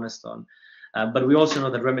Afghanistan. But we also know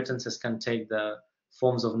that remittances can take the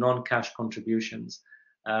forms of non-cash contributions.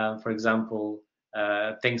 For example,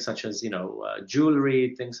 things such as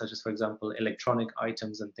jewelry, things such as, for example, electronic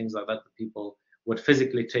items and things like that people would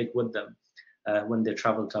physically take with them when they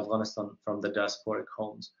travel to Afghanistan from the diasporic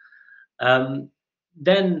homes.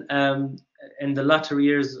 Then in the latter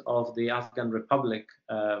years of the Afghan Republic,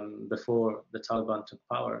 before the Taliban took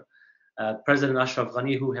power, President Ashraf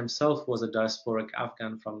Ghani, who himself was a diasporic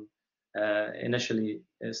Afghan from initially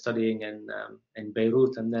studying in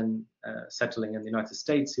Beirut and then settling in the United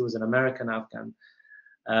States, he was an American Afghan.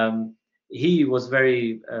 He was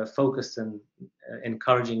very focused in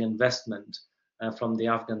encouraging investment from the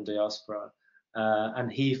Afghan diaspora,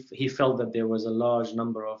 and he felt that there was a large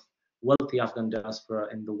number of wealthy Afghan diaspora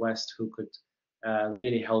in the West who could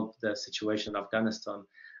really help the situation in Afghanistan.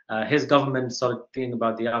 His government started thinking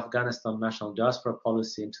about the Afghanistan National Diaspora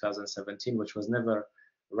Policy in 2017, which was never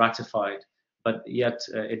ratified, but yet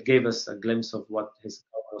it gave us a glimpse of what his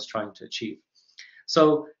government was trying to achieve.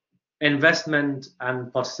 So investment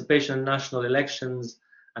and participation in national elections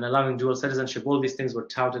and allowing dual citizenship, all these things were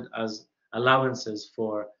touted as allowances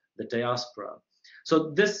for the diaspora. So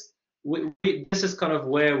this is kind of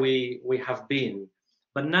where we have been.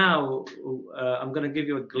 But now I'm going to give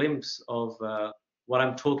you a glimpse of what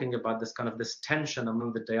I'm talking about, this tension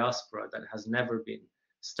among the diaspora that has never been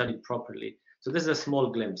studied properly. So this is a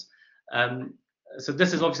small glimpse. So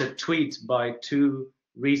this is obviously a tweet by two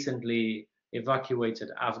recently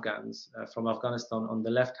evacuated Afghans from Afghanistan. On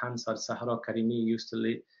the left-hand side, Sahara Karimi used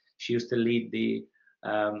to lead the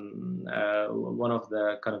one of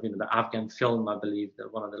the the Afghan film, I believe,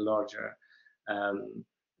 one of the larger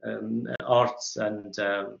arts and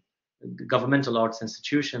governmental arts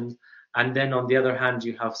institutions. And then on the other hand,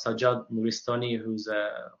 you have Sajjad Nuristani,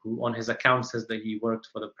 who on his account says that he worked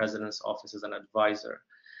for the president's office as an advisor.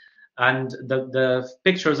 And the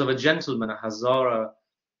pictures of a gentleman, a Hazara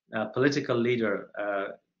political leader,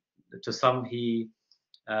 to some he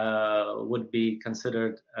would be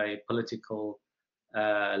considered a political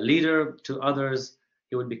leader, to others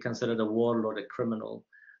he would be considered a warlord, a criminal.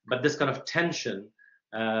 But this kind of tension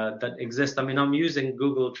that exists, I mean, I'm using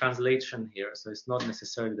Google translation here, so it's not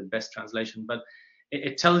necessarily the best translation, but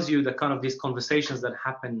it tells you the kind of these conversations that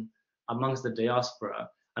happen amongst the diaspora.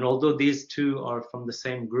 And although these two are from the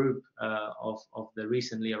same group of the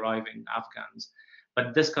recently arriving Afghans,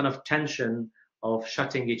 but this kind of tension of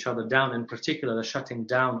shutting each other down, in particular the shutting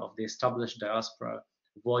down of the established diaspora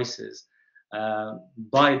voices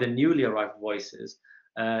by the newly arrived voices,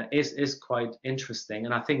 is quite interesting.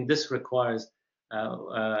 And I think this requires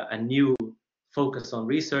a new focus on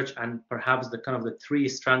research, and perhaps the three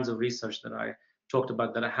strands of research that I talked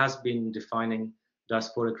about that has been defining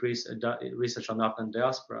diasporic research on the Afghan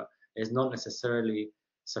diaspora is not necessarily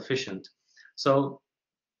sufficient. So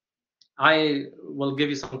I will give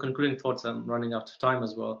you some concluding thoughts. I'm running out of time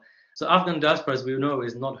as well. So Afghan diaspora, as we know,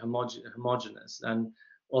 is not homogeneous, and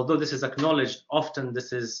although this is acknowledged, often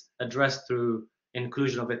this is addressed through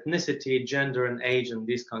inclusion of ethnicity, gender, and age, and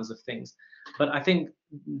these kinds of things. But I think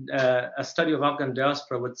a study of Afghan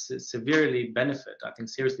diaspora would seriously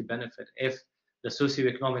benefit if the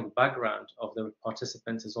socioeconomic background of the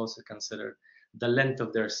participants is also considered, the length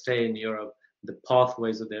of their stay in Europe, the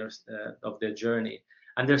pathways of their journey,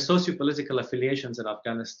 and their socio-political affiliations in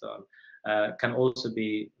Afghanistan can also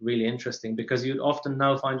be really interesting, because you'd often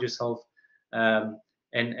now find yourself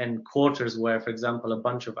in quarters where, for example, a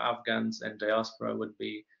bunch of Afghans in diaspora would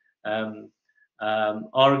be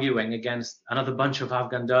arguing against another bunch of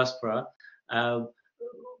Afghan diaspora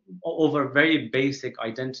over very basic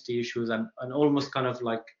identity issues, and almost kind of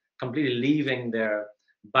like completely leaving their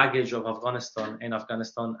baggage of Afghanistan in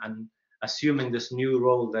Afghanistan and assuming this new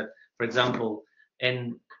role that, for example,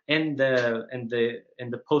 in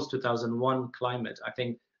the post 2001 climate, I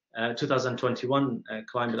think 2021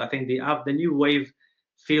 climate, I think the new wave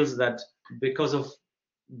feels that because of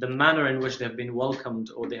the manner in which they have been welcomed,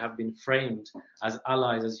 or they have been framed as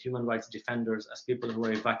allies, as human rights defenders, as people who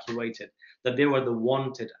were evacuated, that they were the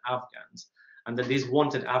wanted Afghans, and that these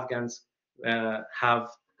wanted Afghans have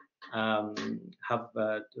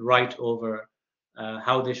right over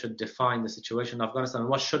how they should define the situation in Afghanistan and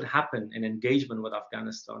what should happen in engagement with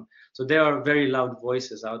Afghanistan. So there are very loud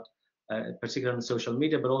voices out, particularly on social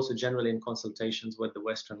media, but also generally in consultations with the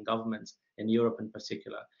Western governments in Europe in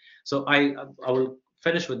particular. So I will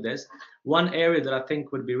finish with this. One area that I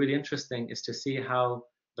think would be really interesting is to see how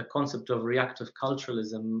the concept of reactive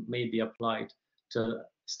culturalism may be applied to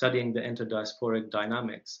studying the interdiasporic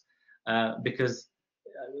dynamics, because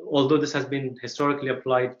although this has been historically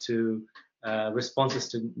applied to responses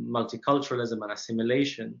to multiculturalism and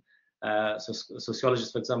assimilation, so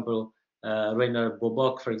sociologists, for example, Rainer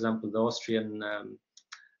Bobok, for example, the Austrian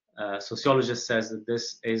sociologist, says that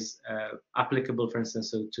this is applicable, for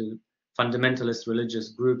instance, to fundamentalist religious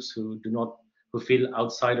groups who feel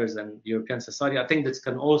outsiders in European society. I think this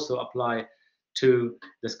can also apply to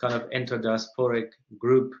this kind of interdiasporic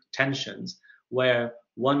group tensions, where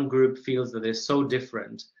one group feels that they're so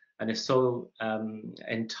different and is so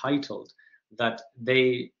entitled that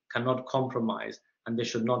they cannot compromise and they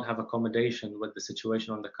should not have accommodation with the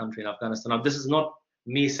situation in the country in Afghanistan. Now, this is not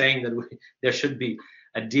me saying that there should be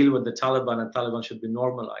a deal with the Taliban and Taliban should be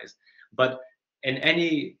normalized, but in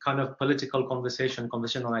any kind of political conversation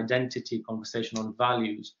on identity, conversation on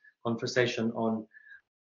values, conversation on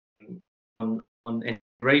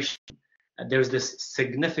integration, there's this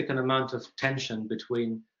significant amount of tension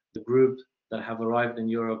between the group that have arrived in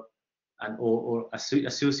Europe and or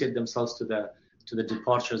associate themselves to the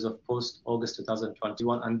departures of post-August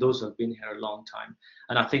 2021 and those who have been here a long time.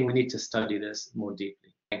 And I think we need to study this more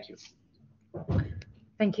deeply. Thank you.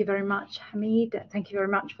 Thank you very much, Hamid. Thank you very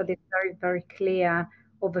much for this very, very clear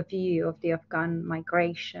overview of the Afghan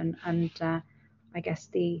migration and I guess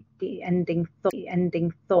the ending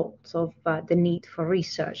thoughts of the need for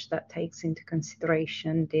research that takes into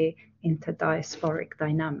consideration the interdiasporic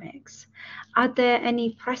dynamics. Are there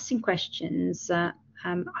any pressing questions? I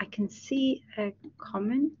can see a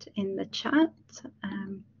comment in the chat.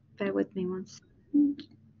 Bear with me one second.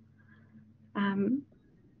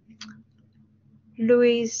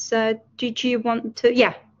 Louise, did you want to?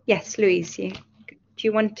 Yeah, yes, Louise. Do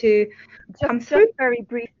you want to come through? Just very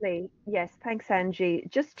briefly, yes, thanks, Angie.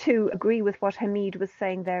 Just to agree with what Hamid was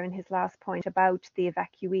saying there in his last point about the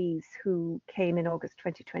evacuees who came in August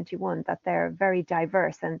 2021, that they're very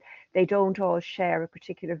diverse and they don't all share a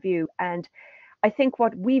particular view. And I think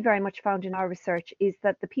what we very much found in our research is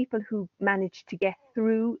that the people who managed to get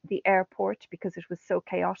through the airport, because it was so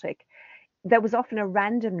chaotic, there was often a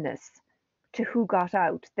randomness to who got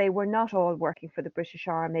out. They were not all working for the British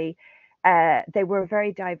Army. They were a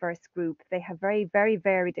very diverse group. They have very, very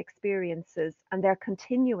varied experiences, and they're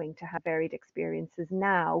continuing to have varied experiences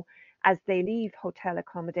now as they leave hotel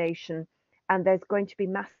accommodation. And there's going to be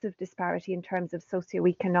massive disparity in terms of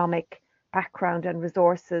socioeconomic background and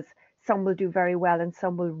resources. Some will do very well and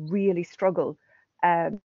some will really struggle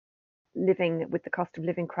living with the cost of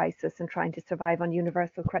living crisis and trying to survive on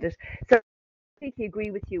universal credit. So I completely agree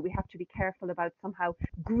with you. We have to be careful about somehow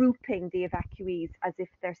grouping the evacuees as if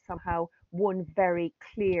they're somehow one very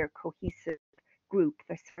clear, cohesive group.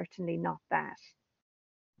 They're certainly not that.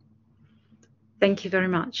 Thank you very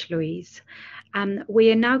much, Louise.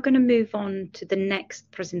 We are now going to move on to the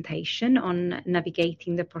next presentation on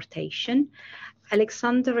navigating deportation.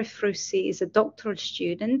 Alexander Refrusi is a doctoral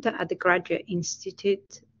student at the Graduate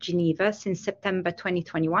Institute, Geneva, since September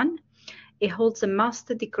 2021. He holds a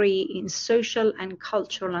master's degree in social and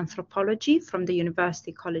cultural anthropology from the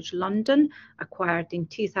University College London, acquired in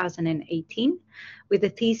 2018, with a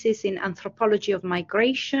thesis in anthropology of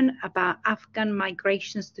migration about Afghan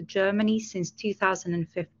migrations to Germany since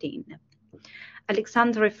 2015.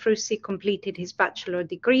 Alexandre Frussi completed his bachelor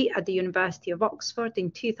degree at the University of Oxford in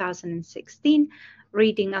 2016,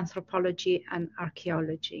 reading anthropology and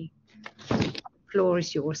archaeology. The floor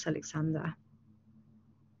is yours, Alexander.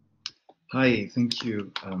 Hi, thank you,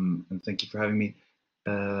 and thank you for having me.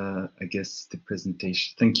 I guess the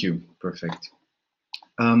presentation, thank you, perfect.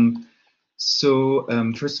 First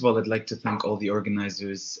of all, I'd like to thank all the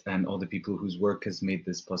organizers and all the people whose work has made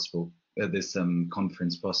this possible, this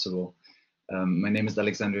conference possible. My name is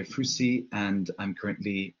Alexandre Frussi, and I'm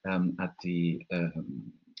currently at the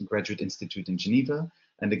Graduate Institute in Geneva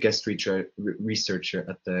and a guest researcher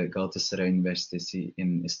at the Galatasaray University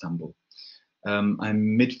in Istanbul.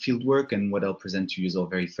 I'm mid-field work, and what I'll present to you is all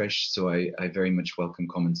very fresh, so I very much welcome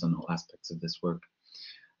comments on all aspects of this work.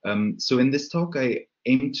 So in this talk, I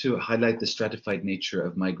aim to highlight the stratified nature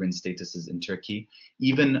of migrant statuses in Turkey,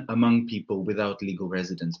 even among people without legal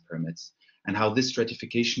residence permits, and how this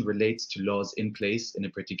stratification relates to laws in place in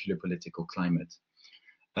a particular political climate.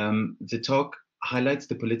 The talk highlights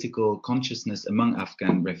the political consciousness among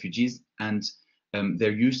Afghan refugees and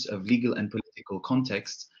their use of legal and political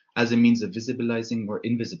contexts as a means of visibilizing or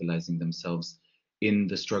invisibilizing themselves in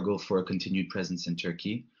the struggle for a continued presence in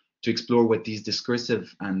Turkey, to explore what these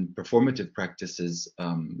discursive and performative practices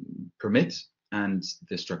permit and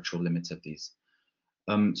the structural limits of these.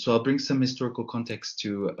 So I'll bring some historical context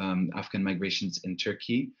to Afghan migrations in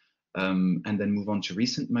Turkey, and then move on to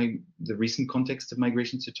the recent context of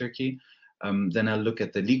migrations to Turkey. Then I'll look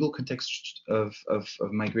at the legal context of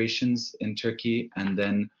migrations in Turkey, and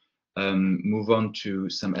then move on to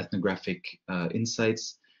some ethnographic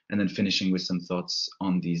insights, and then finishing with some thoughts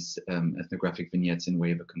on these ethnographic vignettes in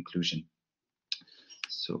way of a conclusion.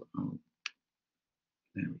 So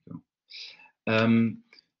there we go.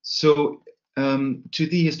 To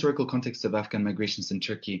the historical context of Afghan migrations in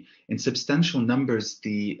Turkey, in substantial numbers,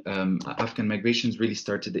 the Afghan migrations really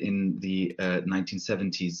started in the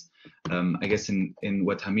 1970s, I guess in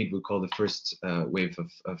what Hamid would call the first wave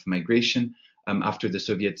of migration, after the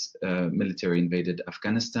Soviet military invaded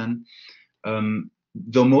Afghanistan.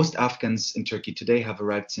 Though most Afghans in Turkey today have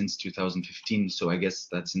arrived since 2015, so I guess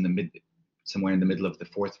that's in somewhere in the middle of the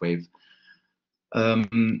fourth wave.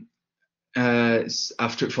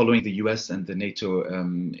 After following the US and the NATO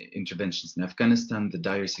interventions in Afghanistan, the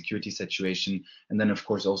dire security situation, and then of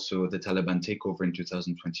course also the Taliban takeover in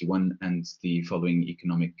 2021 and the following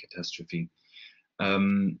economic catastrophe.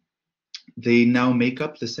 They now make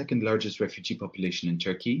up the second largest refugee population in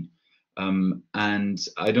Turkey. And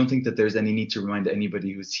I don't think that there's any need to remind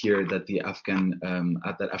anybody who's here that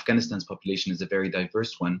that Afghanistan's population is a very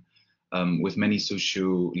diverse one, with many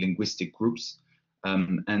socio-linguistic groups.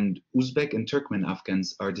 And Uzbek and Turkmen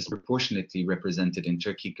Afghans are disproportionately represented in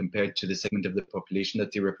Turkey compared to the segment of the population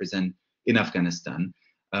that they represent in Afghanistan.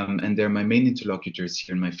 And they're my main interlocutors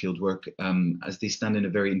here in my fieldwork, as they stand in a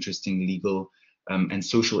very interesting legal and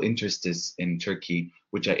social interstice in Turkey,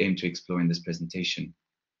 which I aim to explore in this presentation.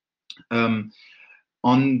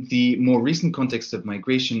 On the more recent context of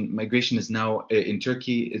migration is now in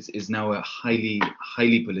Turkey is now a highly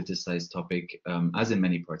politicized topic, as in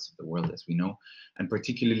many parts of the world, as we know, and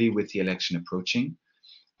particularly with the election approaching.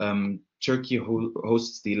 Turkey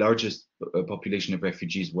hosts the largest population of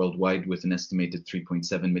refugees worldwide, with an estimated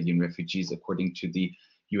 3.7 million refugees, according to the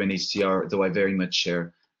UNHCR, though I very much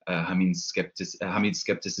share Hamid's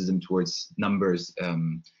skepticism towards numbers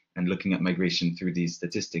and looking at migration through these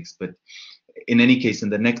statistics. But in any case, in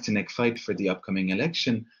the neck-to-neck fight for the upcoming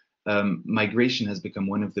election, migration has become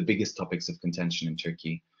one of the biggest topics of contention in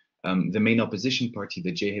Turkey. The main opposition party,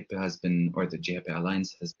 the CHP, the CHP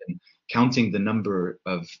alliance, has been counting the number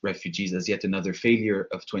of refugees as yet another failure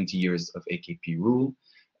of 20 years of AKP rule,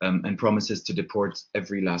 and promises to deport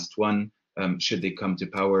every last one should they come to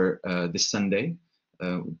power this Sunday,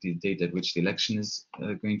 the date at which the election is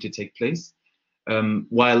going to take place.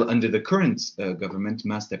 While under the current government,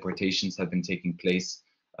 mass deportations have been taking place,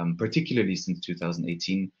 particularly since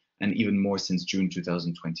 2018, and even more since June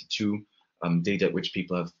 2022, date at which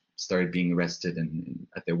people have started being arrested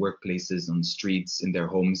at their workplaces, on streets, in their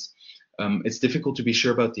homes. It's difficult to be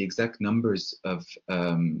sure about the exact numbers of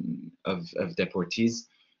deportees,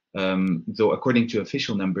 though according to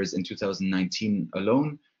official numbers in 2019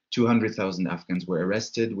 alone, 200,000 Afghans were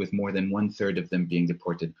arrested, with more than 1/3 of them being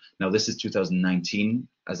deported. Now, this is 2019.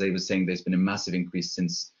 As I was saying, there's been a massive increase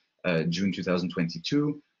since June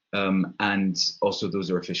 2022, and also those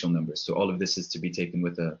are official numbers. So all of this is to be taken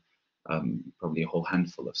with probably a whole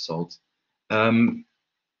handful of salt. And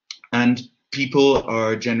people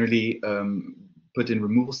are generally put in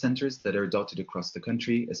removal centers that are dotted across the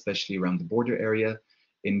country, especially around the border area,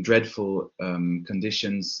 in dreadful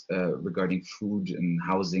conditions regarding food and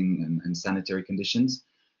housing and sanitary conditions.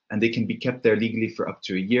 And they can be kept there legally for up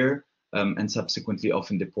to a year, and subsequently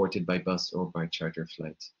often deported by bus or by charter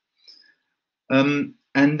flight. And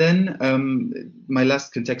then my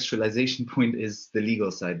last contextualization point is the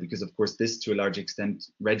legal side, because of course this to a large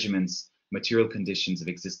extent regiments material conditions of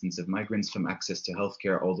existence of migrants, from access to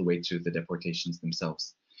healthcare all the way to the deportations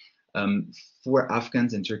themselves. For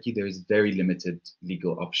Afghans in Turkey, there is very limited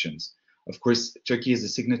legal options. Of course, Turkey is a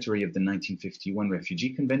signatory of the 1951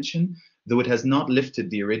 Refugee Convention, though it has not lifted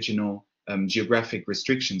the original geographic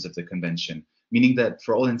restrictions of the convention, meaning that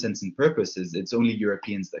for all intents and purposes, it's only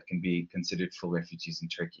Europeans that can be considered full refugees in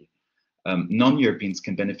Turkey. Non-Europeans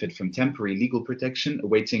can benefit from temporary legal protection,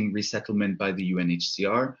 awaiting resettlement by the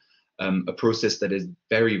UNHCR, a process that is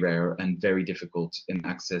very rare and very difficult in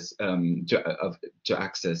access to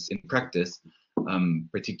access in practice,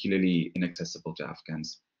 particularly inaccessible to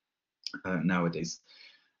Afghans nowadays.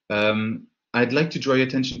 I'd like to draw your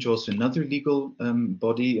attention to also another legal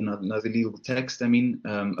body, another legal text,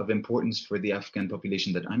 of importance for the Afghan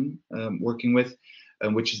population that I'm working with,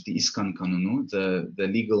 which is the İskan Kanunu,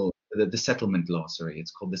 the settlement law, sorry,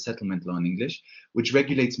 it's called the settlement law in English, which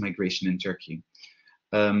regulates migration in Turkey.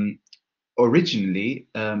 Originally,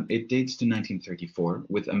 it dates to 1934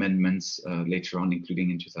 with amendments later on, including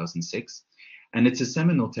in 2006. And it's a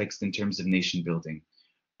seminal text in terms of nation building.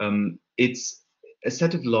 It's a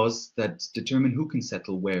set of laws that determine who can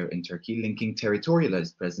settle where in Turkey, linking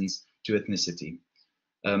territorialized presence to ethnicity.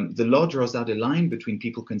 The law draws out a line between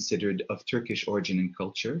people considered of Turkish origin and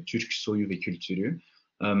culture, Türk soyu ve kültürü,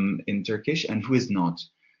 in Turkish, and who is not.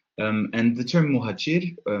 And the term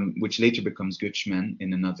muhacir, which later becomes göçmen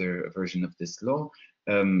in another version of this law,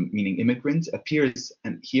 meaning immigrant, appears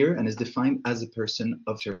here and is defined as a person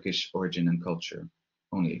of Turkish origin and culture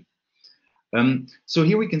only. So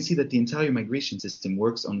here we can see that the entire migration system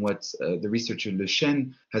works on what the researcher Le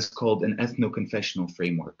Chêne has called an ethno-confessional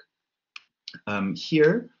framework.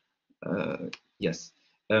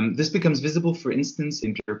 This becomes visible, for instance,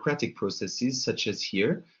 in bureaucratic processes such as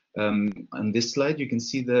here. On this slide, you can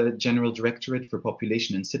see the General Directorate for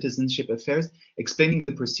Population and Citizenship Affairs explaining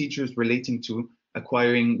the procedures relating to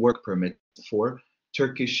acquiring work permits for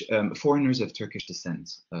Turkish foreigners of Turkish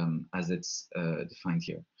descent, as it's defined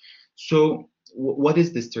here. So what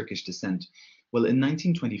is this Turkish descent? Well, in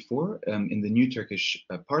 1924, in the new Turkish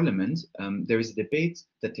parliament, there is a debate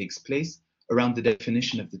that takes place around the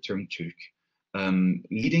definition of the term Türk,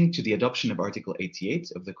 leading to the adoption of Article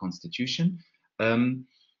 88 of the Constitution.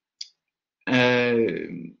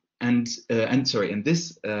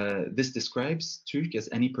 This describes Türk as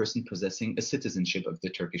any person possessing a citizenship of the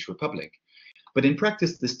Turkish Republic. But in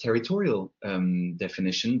practice, this territorial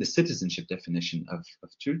definition, the citizenship definition of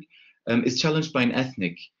Türk, is challenged by an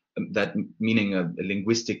ethnic, meaning a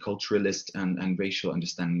linguistic, culturalist, and racial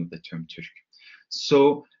understanding of the term Türk.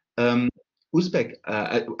 So Uzbek,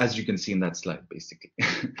 as you can see in that slide, basically,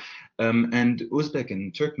 and Uzbek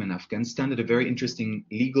and Turkmen Afghans stand at a very interesting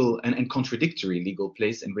legal and contradictory legal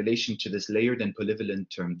place in relation to this layered and polyvalent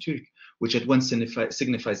term Türk, which at once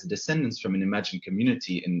signifies the descendants from an imagined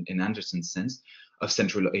community in Anderson's sense of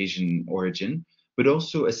Central Asian origin, but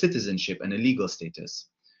also a citizenship and a legal status.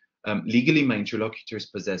 Legally, my interlocutors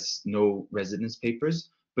possess no residence papers,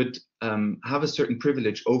 but have a certain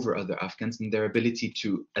privilege over other Afghans in their ability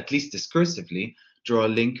to, at least discursively, draw a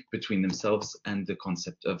link between themselves and the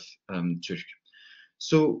concept of Türk.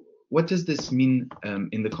 So what does this mean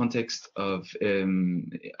in the context of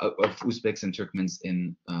Uzbeks and Turkmens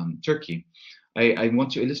in Turkey? I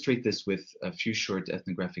want to illustrate this with a few short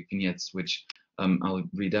ethnographic vignettes, which I'll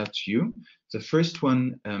read out to you. The first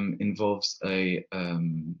one involves a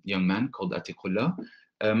young man called Atikullah,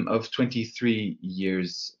 of 23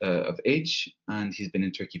 years of age, and he's been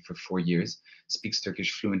in Turkey for 4 years, speaks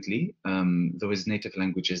Turkish fluently, though his native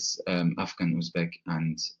language is Afghan, Uzbek,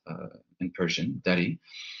 and Persian, Dari.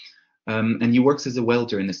 And he works as a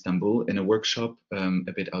welder in Istanbul in a workshop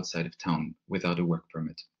a bit outside of town without a work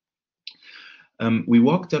permit. We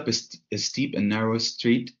walked up a steep and narrow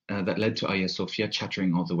street that led to Hagia Sophia,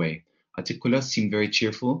 chattering all the way. Atikullah seemed very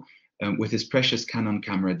cheerful, with his precious Canon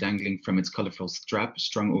camera dangling from its colorful strap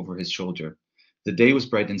strung over his shoulder. The day was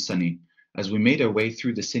bright and sunny. As we made our way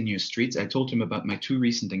through the sinuous streets, I told him about my 2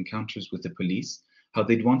 recent encounters with the police, how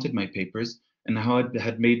they'd wanted my papers, and how it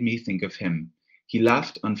had made me think of him. He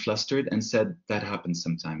laughed, unflustered, and said, "That happens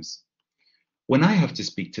sometimes." "When I have to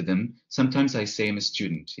speak to them, sometimes I say I'm a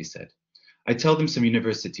student," he said. "I tell them some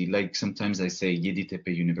university, like sometimes I say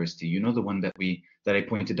Yeditepe University, you know, the one that I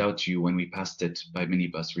pointed out to you when we passed it by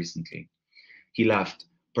minibus recently." He laughed,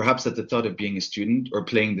 perhaps at the thought of being a student, or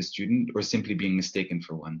playing the student, or simply being mistaken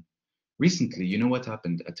for one. "Recently, you know what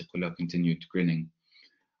happened?" Atikula continued, grinning.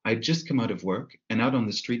 "I'd just come out of work, and out on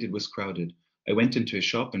the street it was crowded. I went into a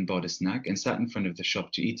shop and bought a snack and sat in front of the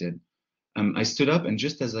shop to eat it. I stood up, and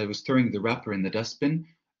just as I was throwing the wrapper in the dustbin,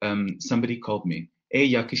 somebody called me. 'Hey,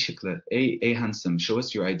 yakishikla, hey, handsome, show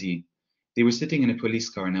us your ID.' They were sitting in a police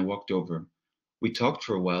car, and I walked over. We talked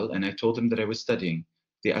for a while, and I told them that I was studying.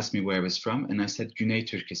 They asked me where I was from, and I said Güney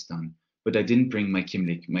Turkestan, but I didn't bring my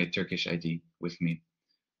kimlik, my Turkish ID, with me."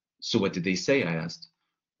 "So what did they say?" I asked.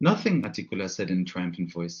 "Nothing," Atikula said in a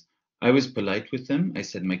triumphant voice. "I was polite with them. I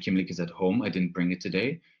said my kimlik is at home. I didn't bring it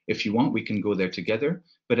today. If you want, we can go there together.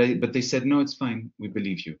 But they said, no, it's fine. We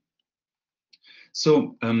believe you."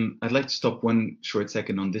 So I'd like to stop one short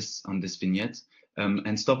second on this vignette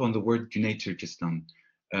and stop on the word Güney Turkestan.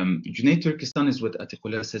 Güney Turkestan is what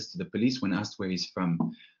Atikula says to the police when asked where he's from.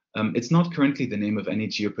 It's not currently the name of any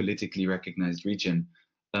geopolitically recognized region.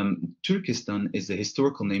 Turkestan is a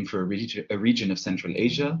historical name for a region of Central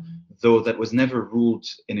Asia, though that was never ruled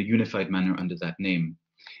in a unified manner under that name.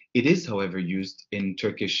 It is, however, used in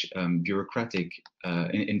Turkish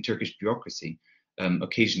in Turkish bureaucracy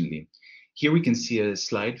occasionally. Here we can see a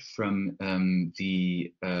slide from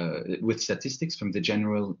with statistics from the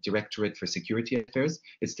General Directorate for Security Affairs.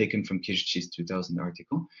 It's taken from Kijci's 2000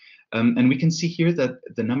 article, and we can see here that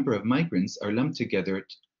the number of migrants are lumped together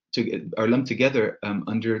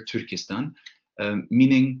under Turkestan,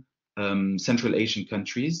 meaning Central Asian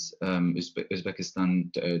countries,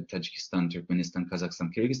 Uzbekistan, Tajikistan, Turkmenistan,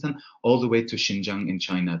 Kazakhstan, Kyrgyzstan, all the way to Xinjiang in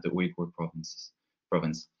China, the Uyghur province.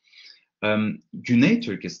 Güney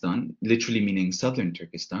Turkestan, literally meaning southern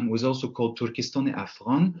Turkestan, was also called Turkistan-e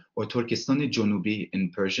Afghan or Turkistan-e Jonubi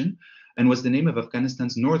in Persian, and was the name of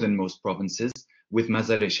Afghanistan's northernmost provinces, with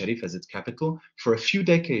Mazar-e-Sharif as its capital, for a few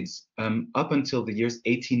decades, up until the years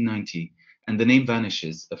 1890, and the name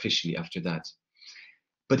vanishes officially after that.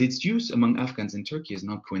 But its use among Afghans in Turkey is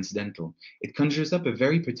not coincidental. It conjures up a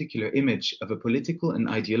very particular image of a political and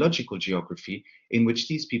ideological geography in which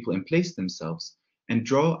these people emplace themselves, and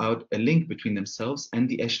draw out a link between themselves and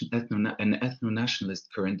the ethno-nationalist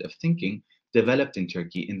current of thinking developed in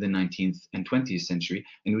Turkey in the 19th and 20th century,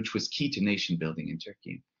 and which was key to nation building in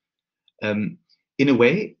Turkey. In a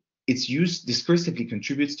way, its use discursively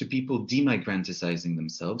contributes to people demigranticizing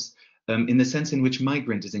themselves, in the sense in which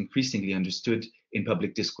migrant is increasingly understood in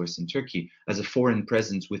public discourse in Turkey as a foreign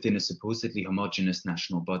presence within a supposedly homogeneous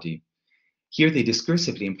national body. Here they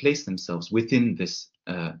discursively place themselves within this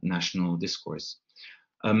national discourse.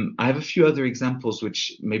 I have a few other examples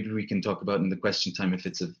which maybe we can talk about in the question time if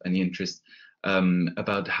it's of any interest,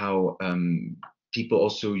 about how people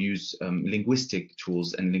also use linguistic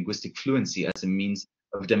tools and linguistic fluency as a means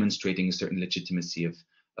of demonstrating a certain legitimacy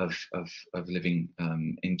of living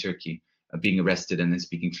in Turkey, being arrested and then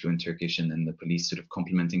speaking fluent Turkish, and then the police sort of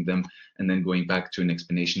complimenting them, and then going back to an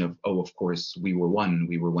explanation of, oh, of course, we were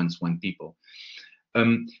once one people.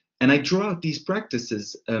 And I draw out these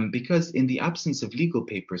practices because in the absence of legal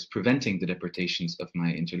papers preventing the deportations of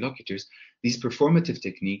my interlocutors, these performative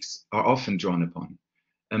techniques are often drawn upon.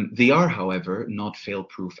 They are, however, not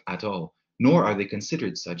fail-proof at all, nor are they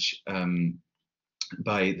considered such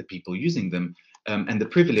by the people using them. And the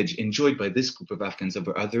privilege enjoyed by this group of Afghans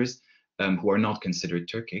over others who are not considered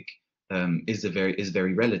Turkic is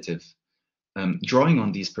very relative. Drawing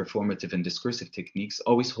on these performative and discursive techniques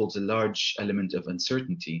always holds a large element of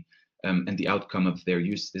uncertainty, and the outcome of their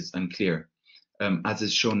use is unclear, as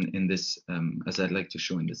is shown in this, as I'd like to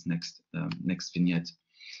show in this next vignette.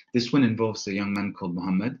 This one involves a young man called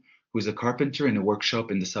Mohammed, who is a carpenter in a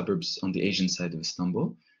workshop in the suburbs on the Asian side of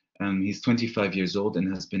Istanbul. He's 25 years old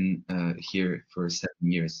and has been here for 7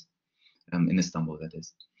 years, in Istanbul, that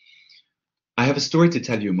is. "I have a story to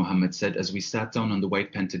tell you," Mohammed said as we sat down on the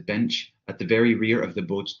white painted bench at the very rear of the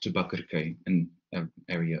boat to Bakırköy, an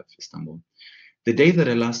area of Istanbul. "The day that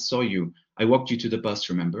I last saw you, I walked you to the bus,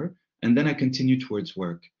 remember? And then I continued towards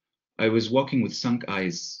work. I was walking with sunk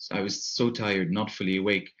eyes. I was so tired, not fully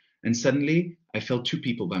awake. And suddenly, I felt 2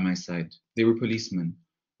 people by my side. They were policemen.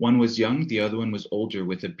 One was young, the other one was older,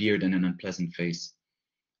 with a beard and an unpleasant face.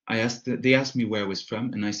 They asked me where I was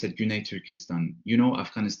from, and I said, Güney Turkestan, you know,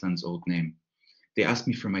 Afghanistan's old name. They asked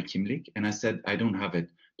me for my kimlik, and I said, I don't have it,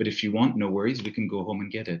 but if you want, no worries, we can go home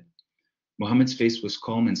and get it. Mohammed's face was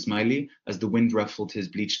calm and smiley as the wind ruffled his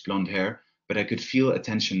bleached blonde hair, but I could feel a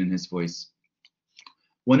tension in his voice.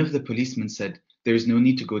 One of the policemen said, "There is no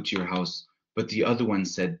need to go to your house," but the other one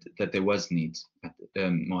said that there was need,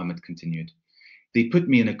 Mohammed continued. They put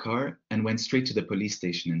me in a car and went straight to the police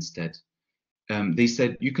station instead. They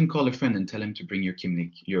said, "You can call a friend and tell him to bring your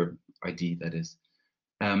kimlik, your ID, that is."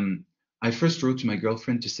 I first wrote to my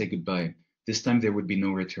girlfriend to say goodbye. This time there would be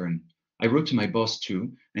no return. I wrote to my boss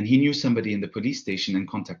too, and he knew somebody in the police station and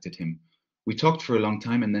contacted him. We talked for a long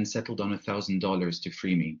time and then settled on $1,000 to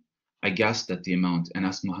free me. I gasped at the amount and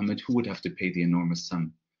asked Mohammed who would have to pay the enormous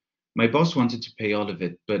sum. My boss wanted to pay all of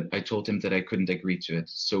it, but I told him that I couldn't agree to it,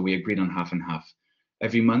 so we agreed on half and half.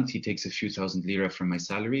 Every month he takes a few thousand lira from my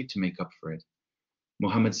salary to make up for it.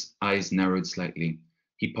 Mohammed's eyes narrowed slightly.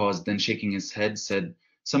 He paused, then shaking his head said,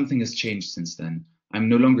 "Something has changed since then. I'm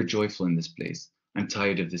no longer joyful in this place. I'm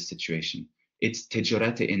tired of this situation. It's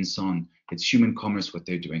tijarate insan. It's human commerce what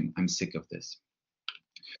they're doing. I'm sick of this."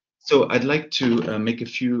 So I'd like to make a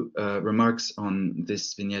few remarks on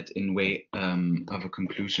this vignette in way of a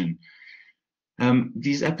conclusion.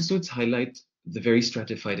 These episodes highlight the very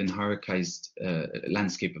stratified and hierarchized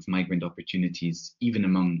landscape of migrant opportunities, even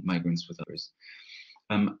among migrants with others.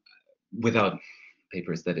 Without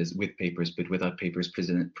papers, that is, with papers, but without papers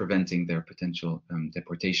preventing their potential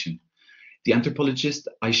deportation. The anthropologist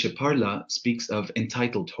Aisha Parla speaks of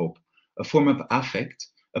entitled hope, a form of affect,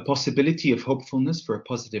 a possibility of hopefulness for a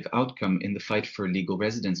positive outcome in the fight for a legal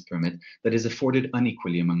residence permit that is afforded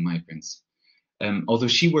unequally among migrants. Although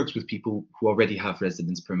she works with people who already have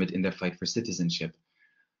residence permit in their fight for citizenship.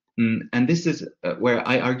 And this is where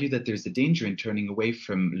I argue that there's a danger in turning away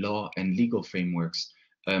from law and legal frameworks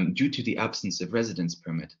due to the absence of residence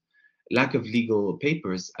permit. Lack of legal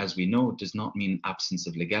papers, as we know, does not mean absence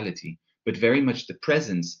of legality, but very much the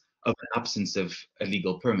presence of an absence of a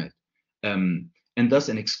legal permit, and thus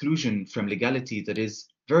an exclusion from legality that is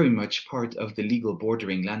very much part of the legal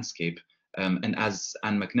bordering landscape, and as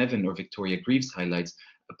Anne McNevin or Victoria Greaves highlights,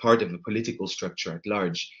 a part of a political structure at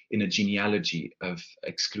large in a genealogy of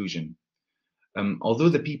exclusion. Although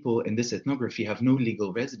the people in this ethnography have no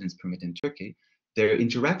legal residence permit in Turkey, their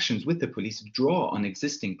interactions with the police draw on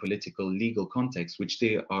existing political legal contexts which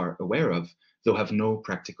they are aware of, though have no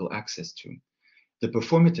practical access to. The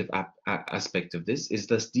performative aspect of this is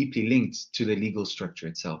thus deeply linked to the legal structure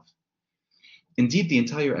itself. Indeed, the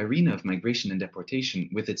entire arena of migration and deportation,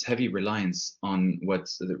 with its heavy reliance on what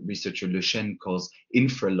the researcher Le Chêne calls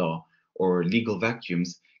infra-law or legal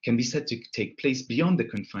vacuums, can be said to take place beyond the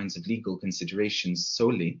confines of legal considerations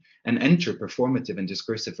solely and enter performative and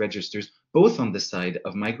discursive registers, both on the side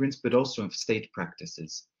of migrants, but also of state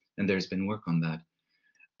practices. And there's been work on that.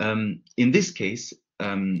 In this case,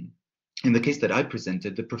 in the case that I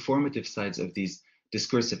presented, the performative sides of these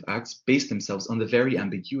discursive acts base themselves on the very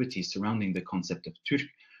ambiguity surrounding the concept of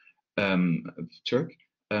Turk,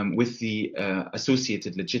 with the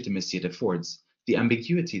associated legitimacy it affords. The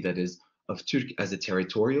ambiguity, that is, of Turk as a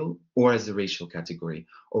territorial or as a racial category,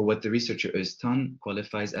 or what the researcher Öztan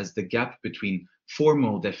qualifies as the gap between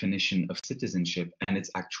formal definition of citizenship and its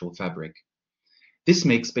actual fabric. This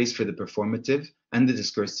makes space for the performative and the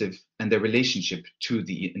discursive and their relationship to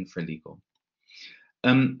the infralegal.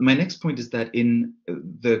 My next point is that in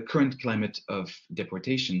the current climate of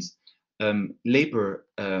deportations, labor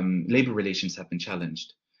relations have been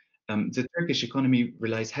challenged. The Turkish economy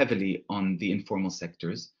relies heavily on the informal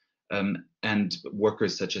sectors and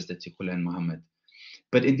workers such as the Tikula and Mohammed.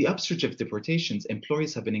 But in the upsurge of deportations,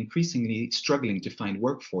 employers have been increasingly struggling to find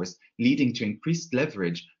workforce, leading to increased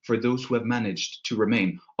leverage for those who have managed to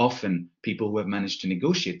remain, often people who have managed to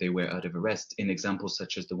negotiate their way out of arrest, in examples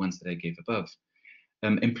such as the ones that I gave above.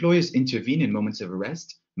 Employers intervene in moments of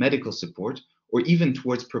arrest, medical support, or even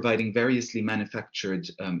towards providing variously manufactured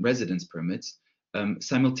residence permits,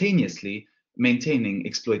 simultaneously maintaining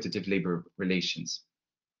exploitative labor relations.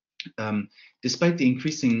 Despite the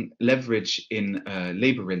increasing leverage in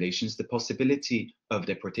labor relations, the possibility of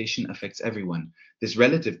deportation affects everyone. This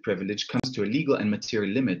relative privilege comes to a legal and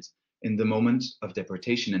material limit in the moment of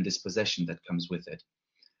deportation and dispossession that comes with it.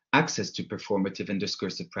 Access to performative and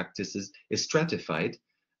discursive practices is stratified,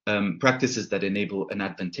 practices that enable an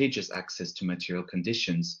advantageous access to material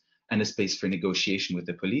conditions and a space for negotiation with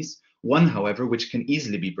the police, one, however, which can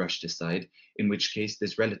easily be brushed aside, in which case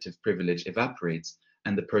this relative privilege evaporates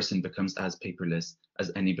and the person becomes as paperless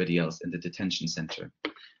as anybody else in the detention center.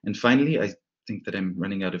 And finally, I think that I'm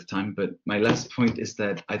running out of time, but my last point is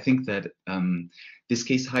that I think that this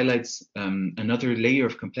case highlights another layer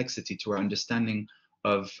of complexity to our understanding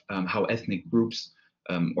of how ethnic groups,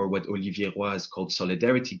 or what Olivier Roy has called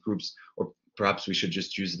solidarity groups, or perhaps we should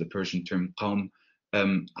just use the Persian term qawm,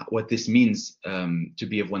 what this means to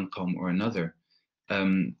be of one qawm or another.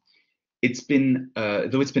 It's been,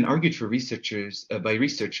 though it's been argued for researchers, by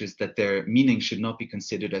researchers that their meaning should not be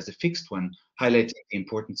considered as a fixed one, highlighting the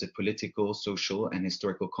importance of political, social, and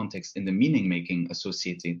historical context in the meaning making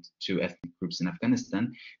associated to ethnic groups in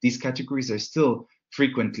Afghanistan, these categories are still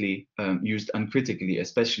frequently used uncritically,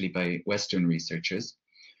 especially by Western researchers.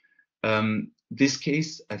 This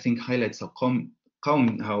case, I think, highlights how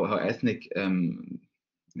ethnic,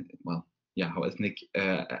 how ethnic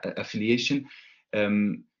affiliation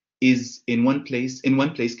is in one place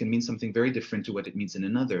can mean something very different to what it means in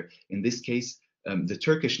another. In this case, the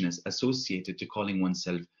Turkishness associated to calling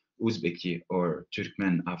oneself Uzbeki or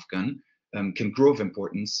Turkmen Afghan can grow of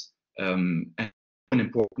importance and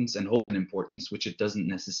hold an importance which it doesn't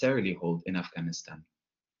necessarily hold in Afghanistan.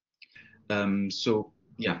 So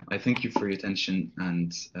yeah, I thank you for your attention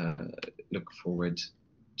and look forward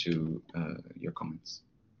to your comments.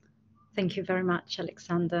 Thank you very much,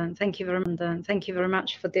 Alexander, and thank you very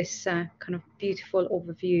much for this kind of beautiful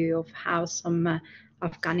overview of how some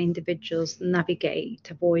Afghan individuals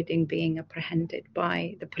navigate avoiding being apprehended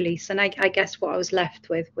by the police. And I guess what I was left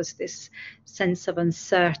with was this sense of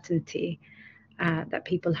uncertainty that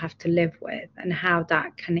people have to live with, and how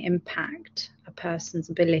that can impact a person's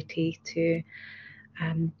ability to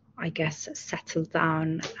I guess settle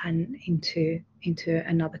down and into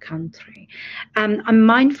another country. I'm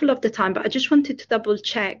mindful of the time, but I just wanted to double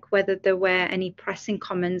check whether there were any pressing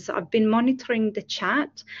comments. I've been monitoring the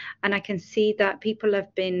chat and I can see that people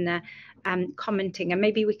have been commenting, and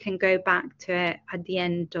maybe we can go back to it at the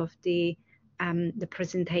end of the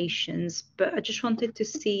presentations, but I just wanted to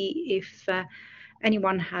see if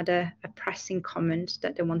anyone had a pressing comment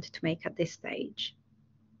that they wanted to make at this stage.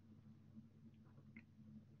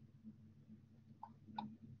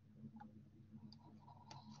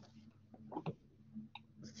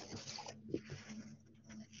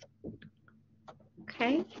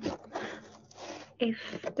 Okay, if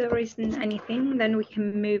there isn't anything, then we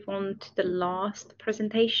can move on to the last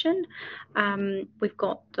presentation. We've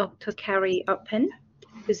got Dr. Kerry Uppen,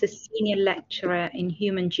 who's a senior lecturer in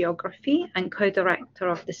human geography and co-director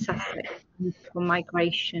of the Sussex for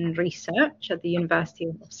Migration Research at the University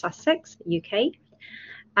of Sussex, UK.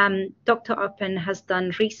 Dr. Uppen has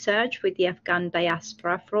done research with the Afghan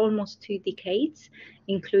diaspora for almost 2 decades,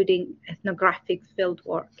 including ethnographic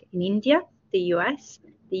fieldwork in India, the US,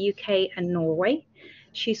 the UK and Norway.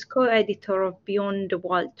 She's co-editor of Beyond the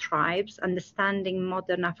Wild Tribes, Understanding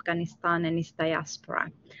Modern Afghanistan and its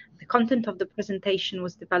Diaspora. The content of the presentation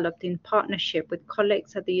was developed in partnership with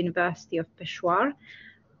colleagues at the University of Peshawar,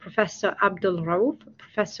 Professor Abdul Rauf,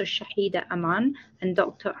 Professor Shahida Aman and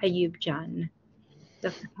Dr. Ayub Jan.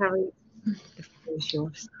 Dr. Kerry, the floor is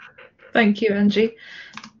yours. Thank you, Angie.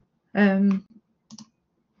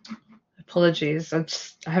 Apologies,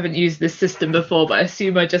 I haven't used this system before, but I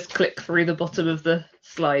assume I just click through the bottom of the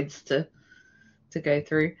slides to go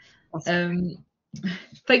through.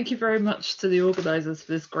 Thank you very much to the organisers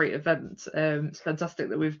for this great event. It's fantastic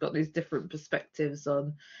that we've got these different perspectives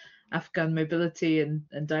on Afghan mobility and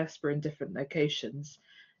diaspora in different locations.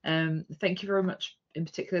 Thank you very much in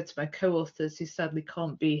particular to my co-authors who sadly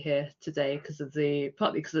can't be here today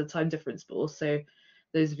partly because of the time difference, but also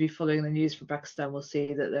those of you following the news from Pakistan will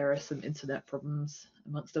see that there are some internet problems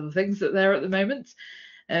amongst other things that there are at the moment.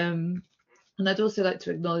 And I'd also like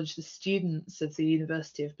to acknowledge the students of the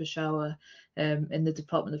University of Peshawar in the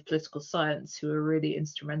Department of Political Science who are really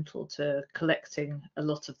instrumental to collecting a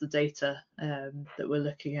lot of the data that we're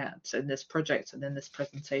looking at in this project and in this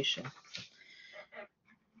presentation.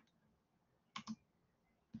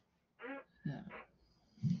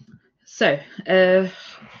 So,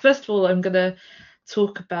 first of all, I'm going to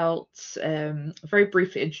talk about, very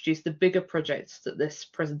briefly introduce the bigger projects that this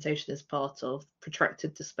presentation is part of,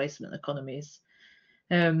 protracted displacement economies.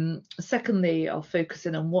 Secondly, I'll focus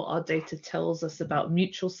in on what our data tells us about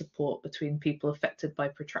mutual support between people affected by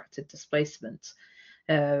protracted displacement,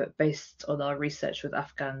 based on our research with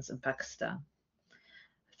Afghans and Pakistan.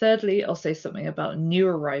 Thirdly, I'll say something about new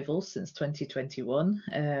arrivals since 2021,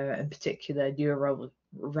 in particular new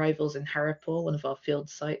arrivals in Haripur, one of our field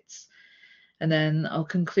sites. And then I'll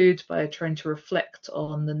conclude by trying to reflect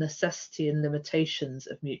on the necessity and limitations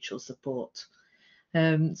of mutual support.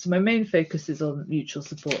 So my main focus is on mutual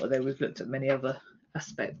support, although we've looked at many other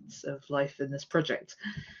aspects of life in this project.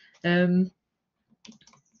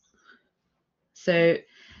 So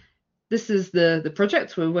this is the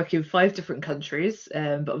project. We're working in 5 different countries,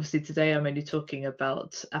 but obviously today I'm only talking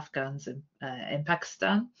about Afghans in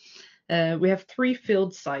Pakistan. We have 3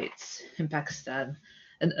 field sites in Pakistan.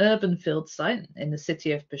 An urban field site in the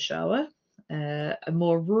city of Peshawar, a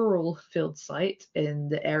more rural field site in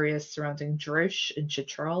the areas surrounding Drosh and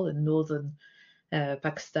Chitral in northern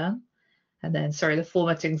Pakistan. And then, sorry, the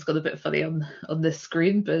formatting's got a bit funny on this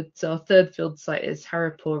screen, but our third field site is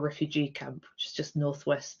Haripur refugee camp, which is just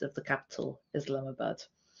northwest of the capital, Islamabad.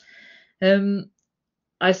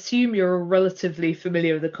 I assume you're relatively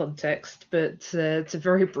familiar with the context, but to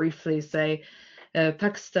very briefly say,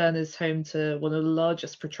 Pakistan is home to one of the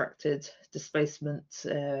largest protracted displacement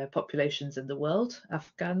populations in the world,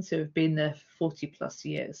 Afghans who have been there for 40 plus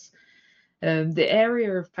years. The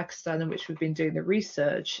area of Pakistan in which we've been doing the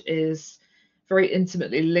research is very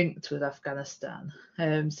intimately linked with Afghanistan.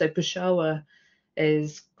 So Peshawar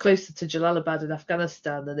is closer to Jalalabad in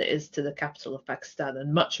Afghanistan than it is to the capital of Pakistan,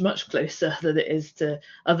 and much, much closer than it is to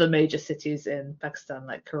other major cities in Pakistan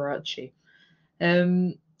like Karachi.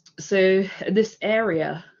 So this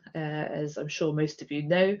area, as I'm sure most of you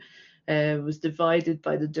know, was divided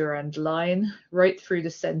by the Durand Line right through the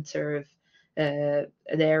center of an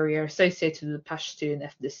area associated with the Pashtun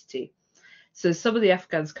ethnicity. So some of the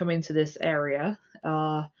Afghans coming to this area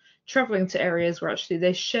are traveling to areas where actually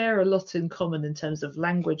they share a lot in common in terms of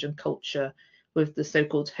language and culture with the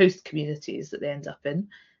so-called host communities that they end up in,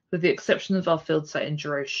 with the exception of our field site in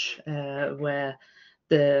Drosh, where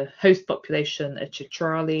the host population are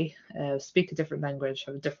Chitrali, speak a different language,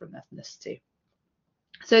 have a different ethnicity.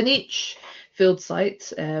 So in each field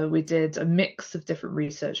site, we did a mix of different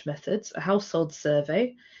research methods, a household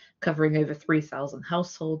survey covering over 3,000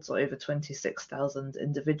 households or over 26,000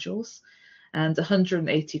 individuals, and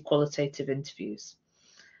 180 qualitative interviews.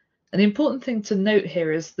 And the important thing to note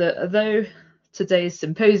here is that although today's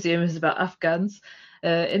symposium is about Afghans,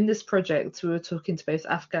 in this project we were talking to both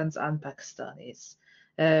Afghans and Pakistanis.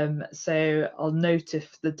 So I'll note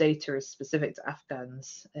if the data is specific to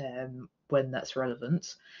Afghans when that's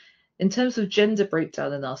relevant. In terms of gender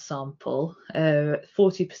breakdown in our sample,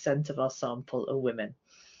 40% of our sample are women.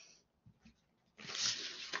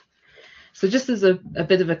 So just as a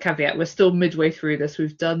bit of a caveat, we're still midway through this.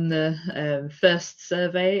 We've done the first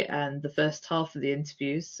survey and the first half of the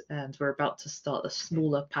interviews, and we're about to start a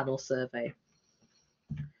smaller panel survey.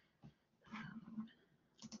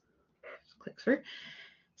 Click through.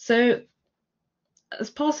 So as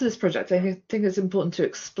part of this project, I think it's important to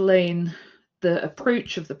explain the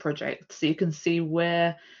approach of the project so you can see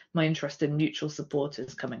where my interest in mutual support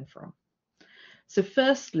is coming from. So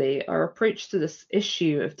firstly, our approach to this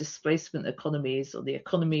issue of displacement economies, or the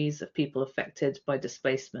economies of people affected by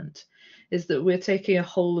displacement, is that we're taking a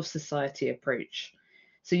whole of society approach.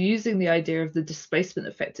 So using the idea of the displacement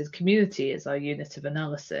affected community as our unit of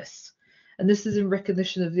analysis. And this is in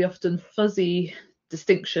recognition of the often fuzzy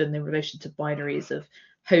distinction in relation to binaries of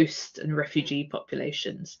host and refugee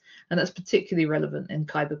populations. And that's particularly relevant in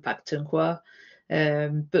Khyber Pakhtunkhwa,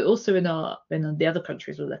 but also in the other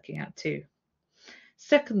countries we're looking at too.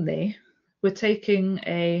 Secondly, we're taking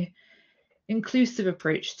an inclusive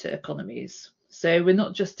approach to economies. So we're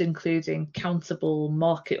not just including countable,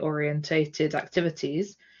 market-orientated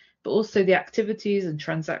activities, but also the activities and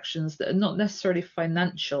transactions that are not necessarily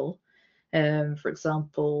financial. For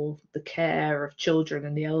example, the care of children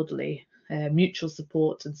and the elderly, mutual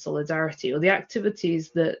support and solidarity, or the activities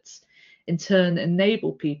that in turn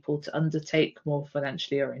enable people to undertake more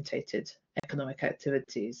financially orientated economic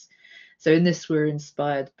activities. So in this, we're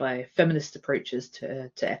inspired by feminist approaches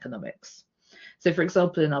to economics. So for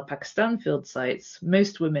example, in our Pakistan field sites,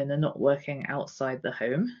 most women are not working outside the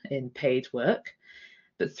home in paid work,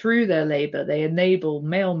 but through their labour, they enable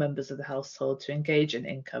male members of the household to engage in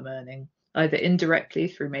income earning, either indirectly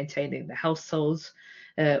through maintaining the household,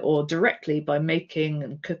 or directly by making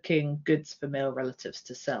and cooking goods for male relatives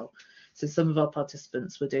to sell. So some of our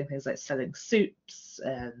participants were doing things like selling soups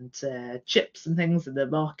and chips and things in the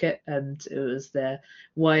market, and it was their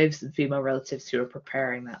wives and female relatives who were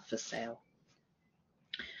preparing that for sale.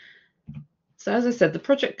 So as I said, the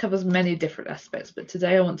project covers many different aspects, but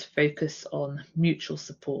today I want to focus on mutual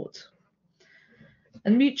support.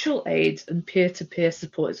 And mutual aid and peer-to-peer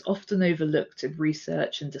support is often overlooked in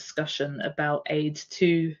research and discussion about aid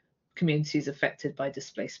to communities affected by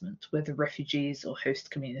displacement, whether refugees or host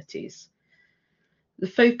communities. The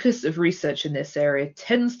focus of research in this area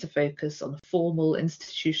tends to focus on formal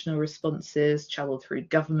institutional responses channeled through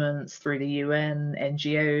governments, through the UN,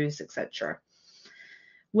 NGOs, etc.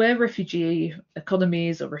 Where refugee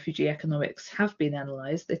economies or refugee economics have been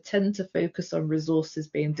analysed, they tend to focus on resources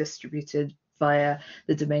being distributed via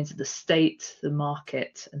the domains of the state, the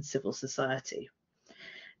market, and civil society.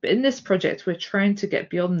 But in this project, we're trying to get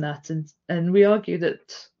beyond that, and we argue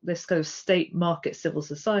that this kind of state, market, civil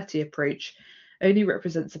society approach only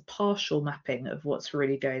represents a partial mapping of what's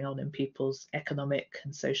really going on in people's economic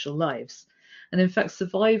and social lives. And in fact,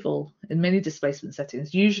 survival in many displacement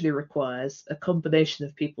settings usually requires a combination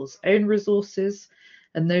of people's own resources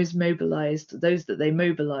and those that they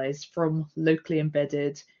mobilize from locally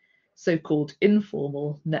embedded so-called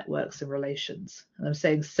informal networks and relations. And I'm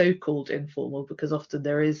saying so-called informal because often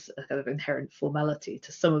there is a kind of inherent formality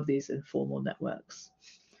to some of these informal networks.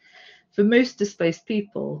 For most displaced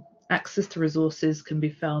people, access to resources can be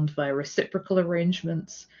found via reciprocal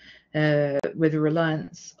arrangements with a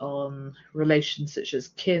reliance on relations such as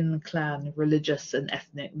kin, clan, religious and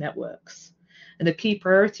ethnic networks. And a key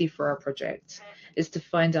priority for our project is to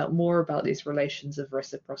find out more about these relations of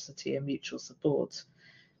reciprocity and mutual support.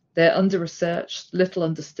 They're under-researched, little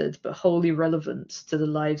understood, but wholly relevant to the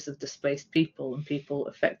lives of displaced people and people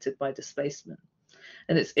affected by displacement.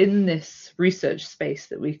 And it's in this research space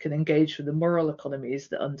that we can engage with the moral economies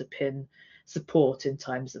that underpin support in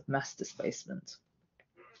times of mass displacement.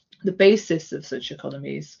 The basis of such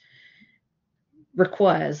economies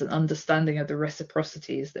requires an understanding of the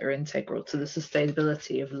reciprocities that are integral to the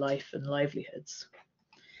sustainability of life and livelihoods.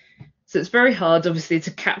 So it's very hard, obviously,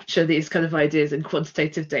 to capture these kind of ideas in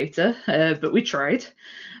quantitative data, but we tried.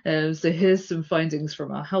 So here's some findings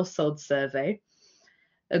from our household survey.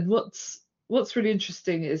 And what's really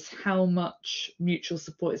interesting is how much mutual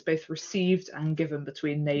support is both received and given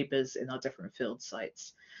between neighbours in our different field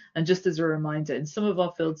sites. And just as a reminder, in some of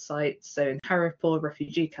our field sites, so in Haripur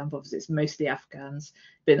refugee camp, obviously it's mostly Afghans,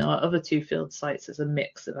 but in our other two field sites, there's a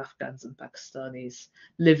mix of Afghans and Pakistanis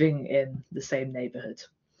living in the same neighbourhood.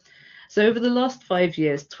 So over the last 5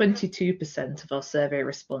 years, 22% of our survey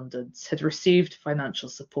respondents had received financial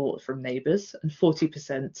support from neighbours and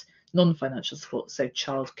 40% non-financial support, so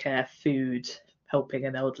childcare, food, helping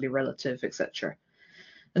an elderly relative, etc.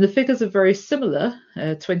 And the figures are very similar,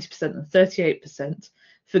 20% and 38%,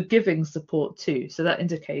 for giving support too. So that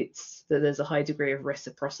indicates that there's a high degree of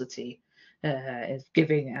reciprocity in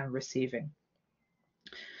giving and receiving.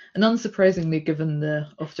 And unsurprisingly, given the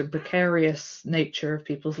often precarious nature of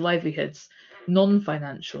people's livelihoods,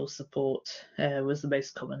 non-financial support was the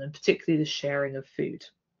most common, and particularly the sharing of food.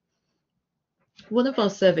 One of our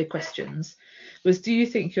survey questions was, do you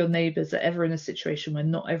think your neighbours are ever in a situation where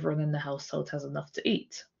not everyone in the household has enough to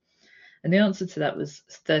eat? And the answer to that was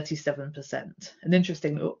 37%. An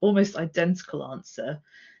interesting, almost identical answer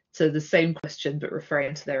to the same question, but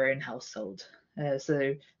referring to their own household.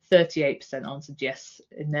 So 38% answered yes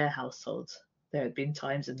in their household. There had been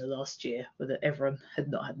times in the last year where everyone had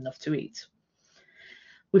not had enough to eat.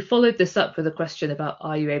 We followed this up with a question about,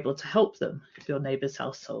 are you able to help them, your neighbour's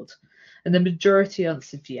household? And the majority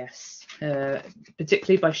answered yes,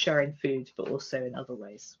 particularly by sharing food, but also in other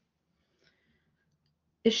ways.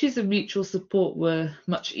 Issues of mutual support were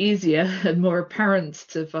much easier and more apparent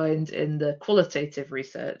to find in the qualitative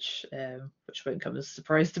research, which won't come as a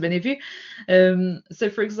surprise to many of you. So,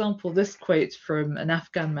 for example, this quote from an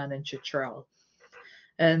Afghan man in Chitral.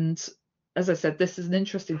 And as I said, this is an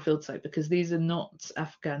interesting field site because these are not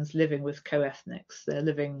Afghans living with co-ethnics.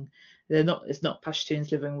 It's not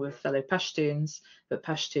Pashtuns living with fellow Pashtuns, but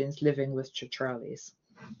Pashtuns living with Chitralis.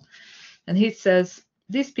 And he says,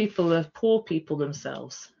 these people are poor people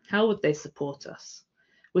themselves. How would they support us?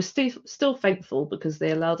 We're still thankful because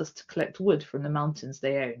they allowed us to collect wood from the mountains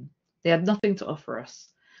they own. They had nothing to offer us.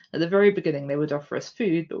 At the very beginning, they would offer us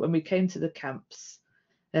food, but when we came to the camps,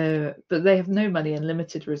 but they have no money and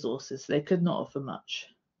limited resources, so they could not offer much.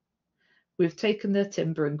 We've taken their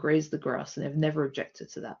timber and grazed the grass, and they've never objected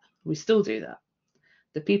to that. We still do that.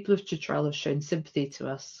 The people of Chitral have shown sympathy to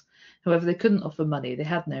us. However, they couldn't offer money. They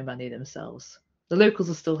had no money themselves. The locals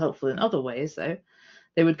are still helpful in other ways, though.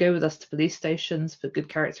 They would go with us to police stations for good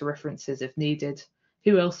character references if needed.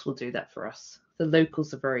 Who else will do that for us? The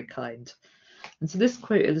locals are very kind. And so this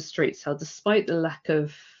quote illustrates how, despite the lack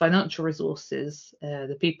of financial resources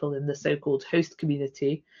the people in the so-called host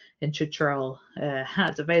community in Chitral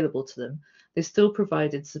had available to them, they still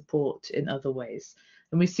provided support in other ways.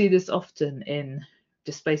 And we see this often in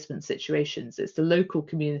displacement situations. It's the local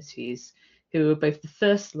communities who are both the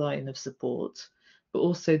first line of support, but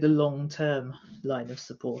also the long-term line of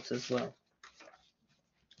support as well.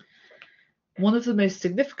 One of the most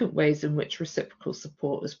significant ways in which reciprocal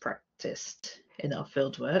support was practiced in our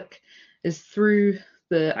fieldwork is through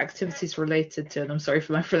the activities related to, and I'm sorry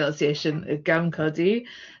for my pronunciation, Gamkadi,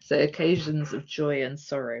 so occasions of joy and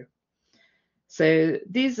sorrow. So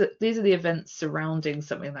these are the events surrounding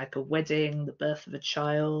something like a wedding, the birth of a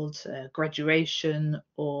child, graduation,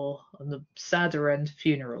 or on the sadder end,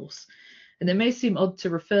 funerals. And it may seem odd to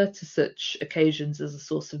refer to such occasions as a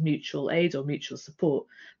source of mutual aid or mutual support,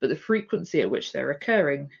 but the frequency at which they're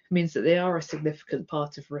occurring means that they are a significant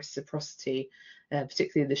part of reciprocity,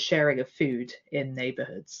 particularly the sharing of food in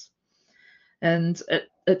neighbourhoods. And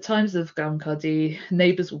at times of Ghamkadi,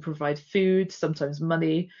 neighbours will provide food, sometimes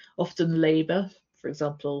money, often labour, for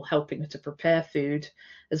example, helping to prepare food,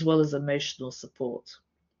 as well as emotional support.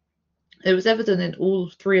 It was evident in all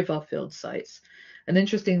 3 of our field sites. And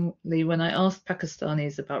interestingly, when I asked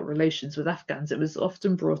Pakistanis about relations with Afghans, it was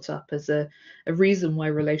often brought up as a reason why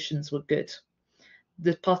relations were good.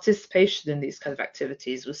 The participation in these kind of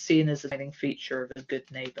activities was seen as a defining feature of a good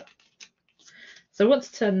neighbour. So I want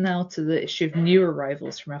to turn now to the issue of new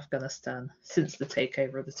arrivals from Afghanistan since the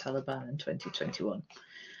takeover of the Taliban in 2021.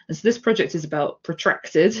 And so this project is about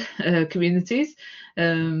protracted communities,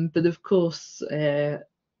 but of course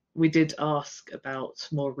we did ask about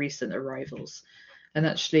more recent arrivals. And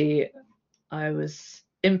actually, I was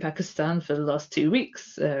in Pakistan for the last 2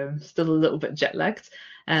 weeks, still a little bit jet lagged,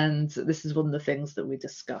 and this is one of the things that we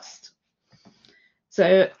discussed.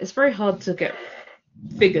 So it's very hard to get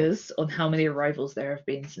figures on how many arrivals there have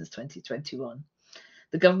been since 2021.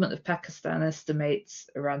 The government of Pakistan estimates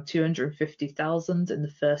around 250,000 in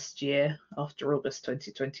the first year after August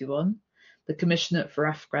 2021. The Commissioner for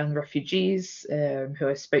Afghan Refugees, who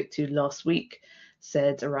I spoke to last week,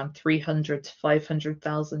 said around 300 to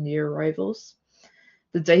 500,000 new arrivals.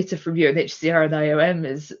 The data from UNHCR and IOM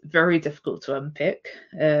is very difficult to unpick.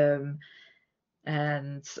 And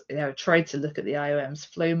I tried to look at the IOM's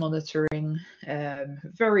flow monitoring,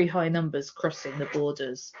 very high numbers crossing the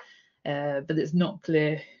borders, but it's not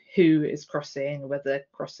clear who is crossing, whether they're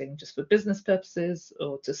crossing just for business purposes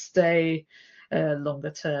or to stay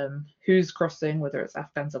longer term, who's crossing, whether it's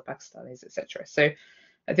Afghans or Pakistanis, etc. So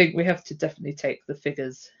I think we have to definitely take the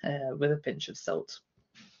figures with a pinch of salt.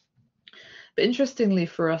 But interestingly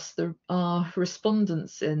for us, our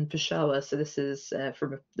respondents in Peshawar, so this is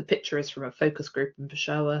the picture is from a focus group in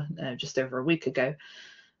Peshawar just over a week ago,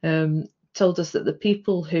 told us that the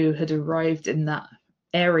people who had arrived in that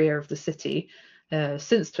area of the city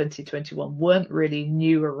since 2021 weren't really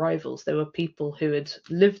new arrivals. They were people who had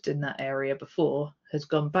lived in that area before, had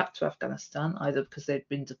gone back to Afghanistan, either because they'd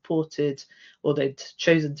been deported or they'd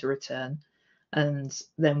chosen to return, and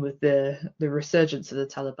then with the resurgence of the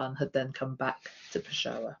Taliban had then come back to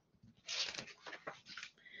Peshawar.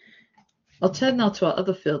 I'll turn now to our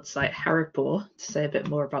other field site, Haripur, to say a bit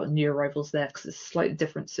more about new arrivals there, because it's a slightly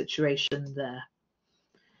different situation there.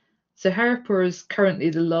 So Haripur is currently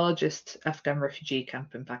the largest Afghan refugee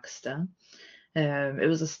camp in Pakistan. It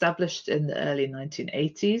was established in the early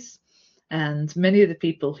 1980s, and many of the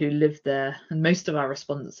people who live there, and most of our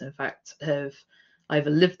respondents in fact, have either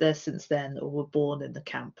lived there since then or were born in the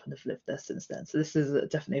camp and have lived there since then. So this is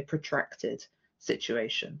definitely a protracted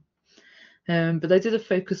situation. But I did a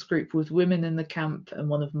focus group with women in the camp, and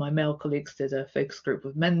one of my male colleagues did a focus group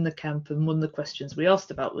with men in the camp, and one of the questions we asked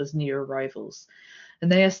about was new arrivals.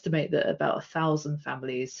 And they estimate that about 1,000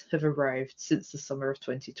 families have arrived since the summer of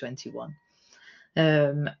 2021.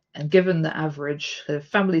 And given the average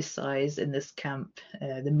family size in this camp,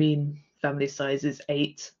 the mean family size is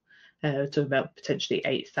 8, to about potentially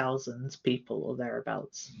 8,000 people or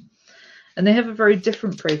thereabouts. And they have a very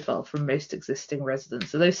different profile from most existing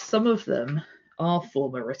residents. Although some of them are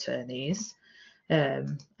former returnees,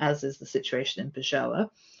 as is the situation in Peshawar,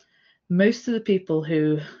 most of the people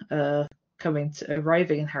who are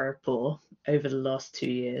arriving in Haripur over the last 2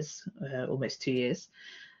 years, almost 2 years,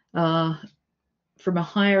 are from a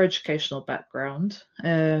higher educational background,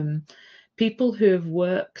 people who have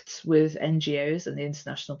worked with NGOs and the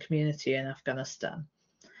international community in Afghanistan.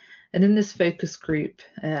 And in this focus group,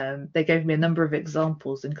 they gave me a number of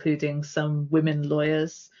examples, including some women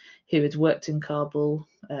lawyers who had worked in Kabul,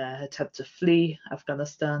 had had to flee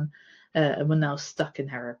Afghanistan, and were now stuck in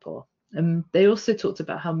Haripur. And they also talked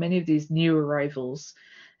about how many of these new arrivals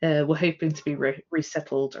were hoping to be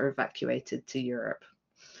resettled or evacuated to Europe.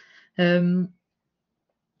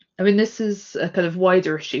 I mean, this is a kind of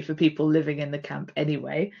wider issue for people living in the camp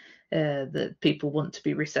anyway, that people want to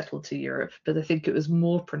be resettled to Europe. But I think it was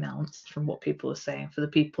more pronounced from what people were saying for the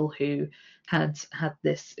people who had had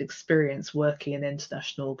this experience working in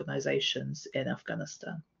international organisations in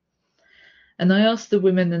Afghanistan. And I asked the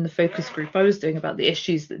women in the focus group I was doing about the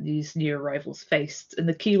issues that these new arrivals faced, and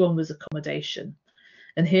the key one was accommodation.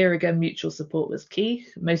 And here again, mutual support was key.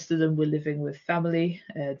 Most of them were living with family,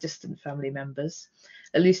 distant family members,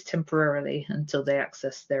 at least temporarily until they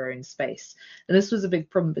accessed their own space. And this was a big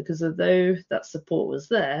problem because although that support was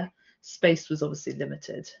there, space was obviously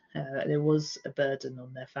limited. There was a burden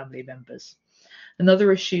on their family members.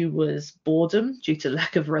 Another issue was boredom due to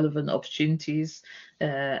lack of relevant opportunities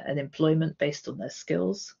and employment based on their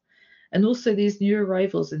skills. And also these new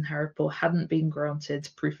arrivals in Haripur hadn't been granted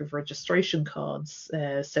proof of registration cards.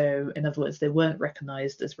 So in other words, they weren't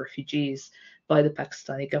recognised as refugees by the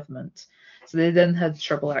Pakistani government. So they then had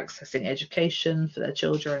trouble accessing education for their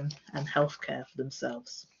children and healthcare for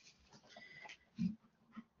themselves.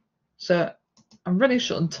 So I'm running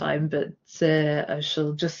short on time, but I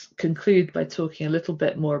shall just conclude by talking a little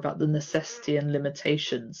bit more about the necessity and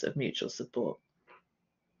limitations of mutual support.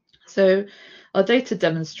 So our data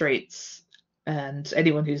demonstrates, and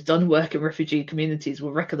anyone who's done work in refugee communities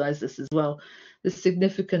will recognise this as well, the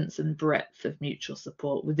significance and breadth of mutual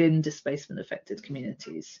support within displacement affected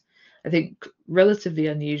communities. I think relatively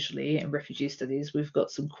unusually in refugee studies, we've got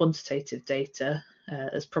some quantitative data,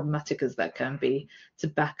 as problematic as that can be, to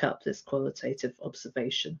back up this qualitative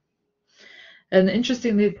observation. And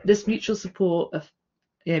interestingly, this mutual support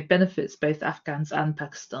benefits both Afghans and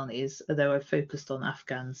Pakistanis, although I've focused on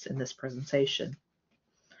Afghans in this presentation.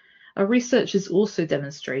 Our research has also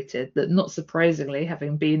demonstrated that, not surprisingly,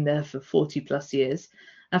 having been there for 40+ years,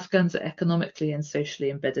 Afghans are economically and socially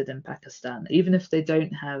embedded in Pakistan, even if they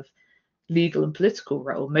don't have legal and political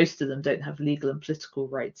rights, or most of them don't have legal and political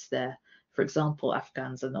rights there. For example,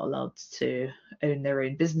 Afghans are not allowed to own their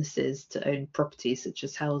own businesses, to own property such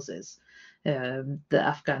as houses. The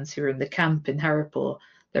Afghans who are in the camp in Haripur,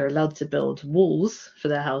 they're allowed to build walls for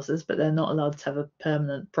their houses, but they're not allowed to have a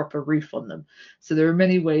permanent proper roof on them. So there are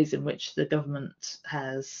many ways in which the government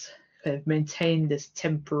has kind of maintained this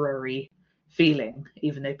temporary feeling,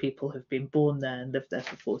 even though people have been born there and lived there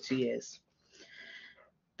for 40 years.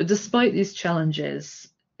 But despite these challenges,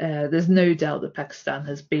 there's no doubt that Pakistan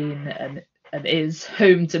has been and is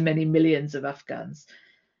home to many millions of Afghans.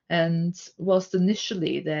 And whilst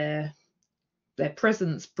initially their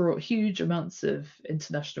presence brought huge amounts of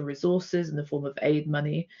international resources in the form of aid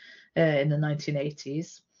money in the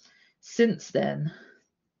 1980s, since then,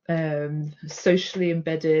 socially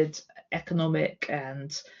embedded economic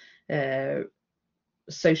and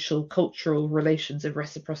social cultural relations of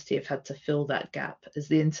reciprocity have had to fill that gap as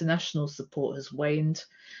the international support has waned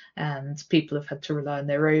and people have had to rely on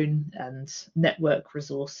their own and network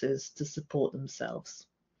resources to support themselves.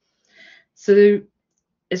 So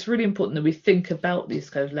it's really important that we think about these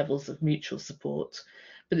kind of levels of mutual support,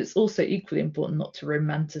 but it's also equally important not to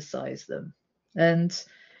romanticize them. And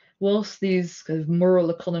whilst these kind of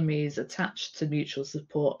moral economies attached to mutual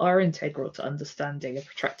support are integral to understanding a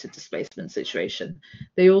protracted displacement situation,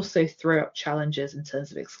 they also throw up challenges in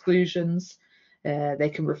terms of exclusions.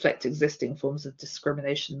 They can reflect existing forms of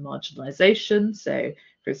discrimination and marginalisation. So,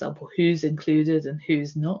 for example, who's included and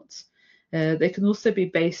who's not. They can also be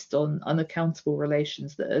based on unaccountable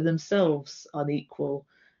relations that are themselves unequal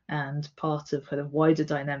and part of kind of wider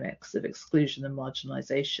dynamics of exclusion and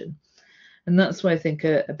marginalisation. And that's why I think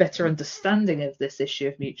a better understanding of this issue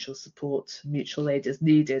of mutual support, mutual aid is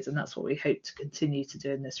needed, and that's what we hope to continue to do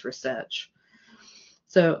in this research.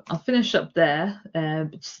 So I'll finish up there,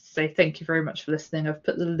 but just say thank you very much for listening. I've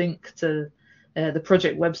put the link to the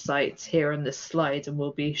project website here on this slide, and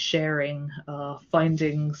we'll be sharing our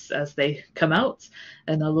findings as they come out.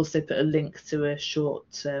 And I'll also put a link to a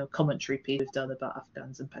short commentary piece we've done about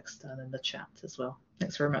Afghans in Pakistan in the chat as well.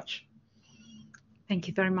 Thanks very much. Thank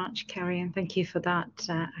you very much, Kerry, and thank you for that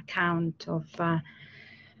account of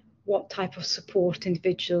what type of support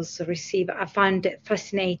individuals receive. I find it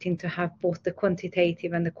fascinating to have both the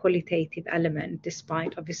quantitative and the qualitative element,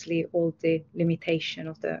 despite obviously all the limitation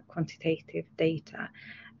of the quantitative data.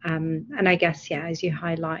 And I guess, yeah, as you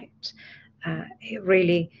highlight, it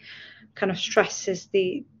really kind of stresses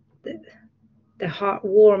the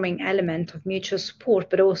heartwarming element of mutual support,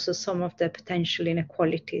 but also some of the potential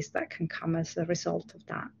inequalities that can come as a result of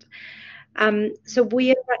that. So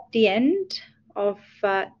we are at the end of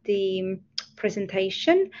the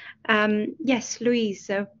presentation. Yes, Louise,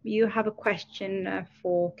 you have a question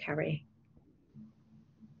for Kerry.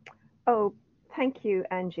 Oh, thank you,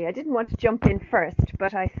 Angie. I didn't want to jump in first,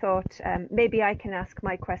 but I thought maybe I can ask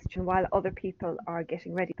my question while other people are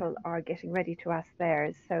getting ready to ask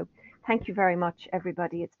theirs. So thank you very much,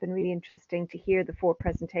 everybody. It's been really interesting to hear the 4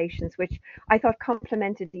 presentations, which I thought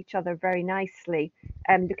complemented each other very nicely,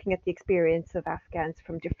 looking at the experience of Afghans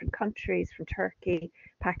from different countries, from Turkey,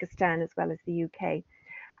 Pakistan, as well as the UK.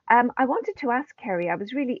 I wanted to ask Kerry, I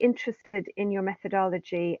was really interested in your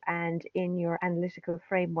methodology and in your analytical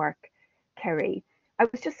framework, Kerry. I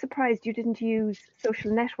was just surprised you didn't use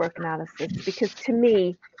social network analysis, because to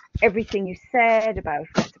me, everything you said about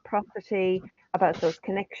reciprocity, about those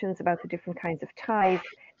connections, about the different kinds of ties.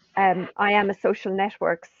 I am a social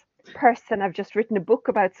networks person. I've just written a book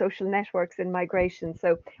about social networks in migration,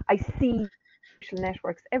 so I see social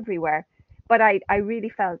networks everywhere. But I really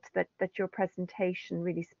felt that your presentation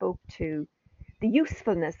really spoke to the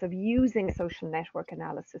usefulness of using a social network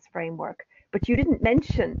analysis framework. But you didn't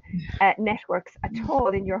mention networks at all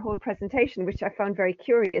in your whole presentation, which I found very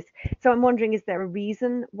curious. So I'm wondering, is there a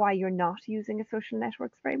reason why you're not using a social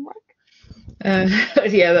networks framework?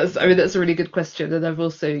 Yeah, that's a really good question, and I've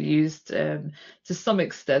also used to some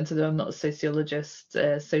extent, and I'm not a sociologist,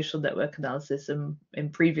 social network analysis in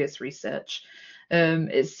previous research.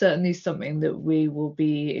 It's certainly something that we will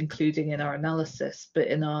be including in our analysis, but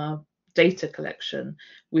in our data collection,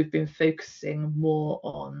 we've been focusing more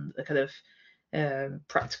on the kind of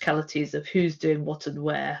practicalities of who's doing what and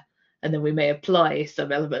where, and then we may apply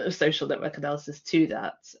some element of social network analysis to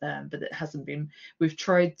that, but it hasn't been. We've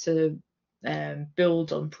tried to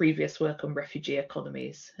build on previous work on refugee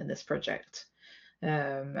economies in this project.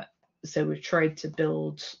 So we've tried to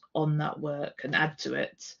build on that work and add to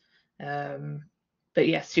it. But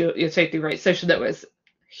yes, you're totally right. Social networks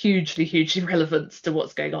hugely relevant to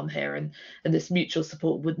what's going on here, and this mutual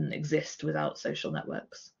support wouldn't exist without social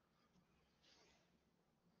networks.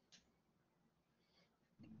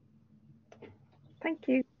 Thank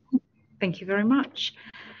you. Thank you very much.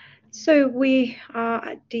 So we are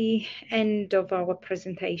at the end of our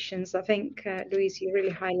presentations. I think, Louise, you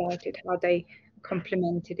really highlighted how they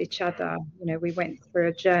complemented each other. You know, we went through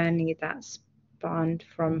a journey that spanned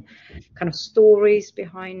from kind of stories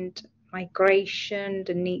behind migration,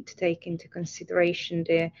 the need to take into consideration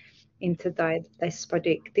the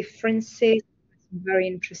interdiasporic differences, some very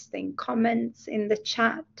interesting comments in the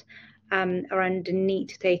chat around the need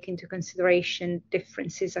to take into consideration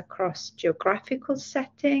differences across geographical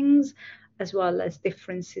settings, as well as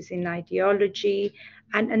differences in ideology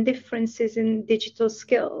and differences in digital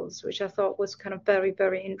skills, which I thought was kind of very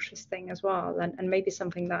interesting as well, and maybe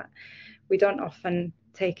something that we don't often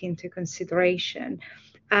take into consideration.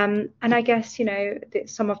 And I guess, you know,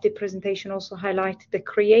 some of the presentation also highlighted the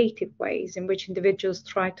creative ways in which individuals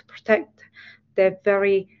try to protect their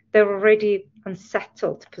already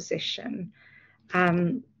unsettled position,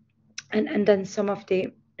 and then some of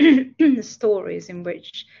the stories in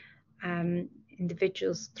which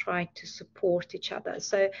individuals try to support each other.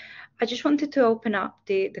 So I just wanted to open up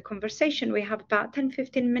the conversation. We have about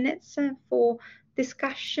 10-15 minutes for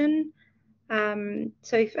discussion.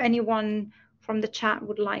 So if anyone from the chat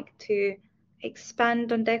would like to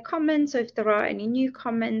expand on their comments, or if there are any new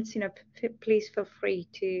comments, you know, please feel free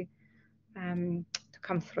to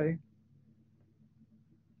come through.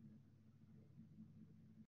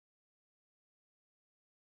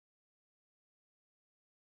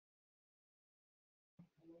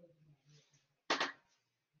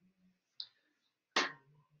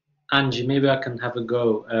 Angie, maybe I can have a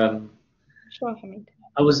go. Sure, Hamid.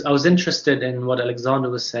 I was interested in what Alexander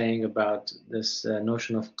was saying about this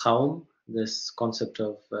notion of qawm, this concept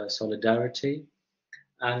of solidarity,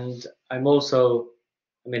 and I'm also,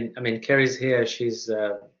 I mean, Kerry's here. She's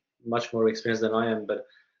much more experienced than I am, but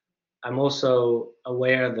I'm also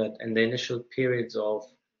aware that in the initial periods of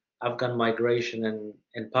Afghan migration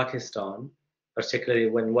in Pakistan, particularly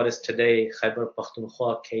when what is today Khyber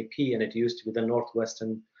Pakhtunkhwa KP, and it used to be the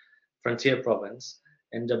Northwestern Frontier Province,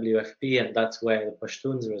 NWFP, and that's where the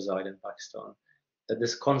Pashtuns reside in Pakistan, that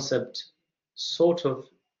this concept sort of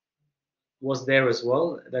was there as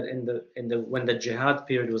well, that when the jihad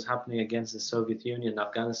period was happening against the Soviet Union in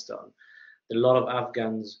Afghanistan, a lot of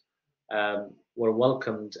Afghans were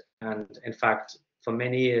welcomed, and in fact for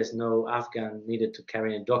many years no Afghan needed to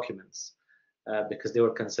carry any documents because they were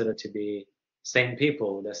considered to be same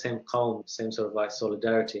people, the same qawm, same sort of like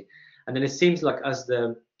solidarity. And then it seems like as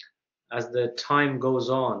the time goes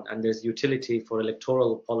on and there's utility for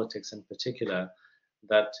electoral politics in particular,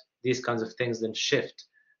 that these kinds of things then shift,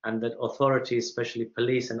 and that authorities, especially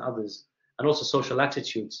police and others, and also social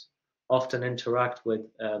attitudes, often interact with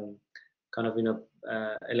kind of, you know,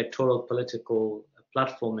 electoral political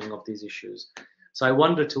platforming of these issues. So I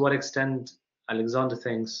wonder to what extent Alexander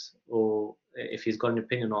thinks, or if he's got an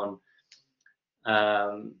opinion on,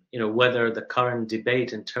 you know, whether the current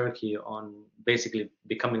debate in Turkey on basically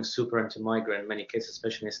becoming super anti-migrant in many cases,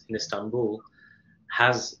 especially in Istanbul,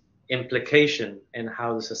 has implication in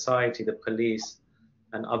how the society, the police,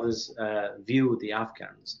 and others view the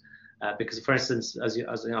Afghans. Because, for instance, as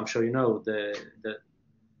I'm sure you know,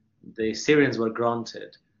 the Syrians were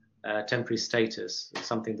granted temporary status,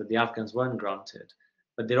 something that the Afghans weren't granted.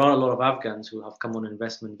 But there are a lot of Afghans who have come on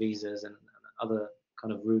investment visas and other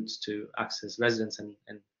kind of routes to access residence in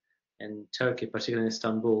in Turkey, particularly in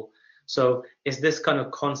Istanbul. So is this kind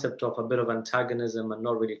of concept of a bit of antagonism and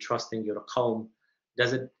not really trusting your qawm,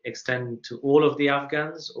 does it extend to all of the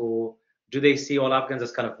Afghans, or do they see all Afghans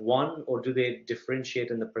as kind of one, or do they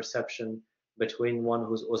differentiate in the perception between one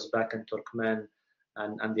who's Uzbek and Turkmen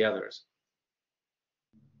and the others?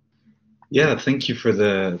 Yeah, thank you for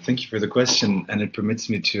the question, and it permits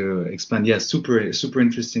me to expand. Yeah, super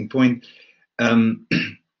interesting point.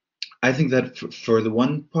 I think that for the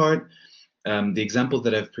one part, the example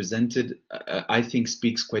that I've presented, I think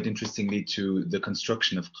speaks quite interestingly to the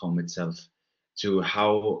construction of qawm itself, to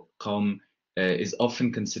how qawm is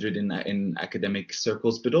often considered in academic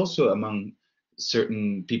circles, but also among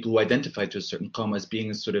certain people who identify to a certain qawm as being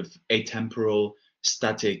a sort of atemporal,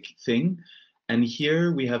 static thing. And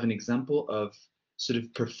here we have an example of sort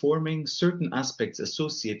of performing certain aspects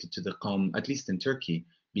associated to the qawm, at least in Turkey,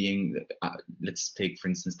 being, let's take, for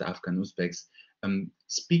instance, the Afghan Uzbeks.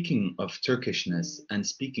 Speaking of Turkishness and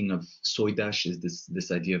speaking of soydash, is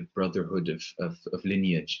this idea of brotherhood of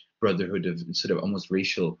lineage, brotherhood of sort of almost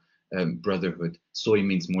racial brotherhood. Soy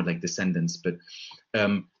means more like descendants, but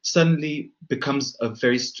suddenly becomes of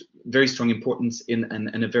very strong importance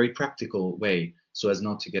in a very practical way, so as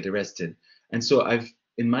not to get arrested. And so I've,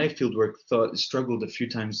 in my fieldwork, struggled a few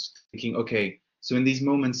times thinking, okay, so in these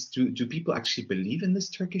moments, do people actually believe in this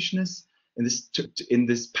Turkishness, in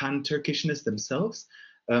this pan-Turkishness themselves,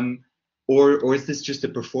 or is this just a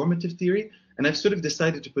performative theory? And I've sort of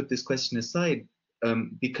decided to put this question aside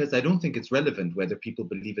because I don't think it's relevant whether people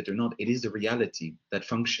believe it or not. It is a reality that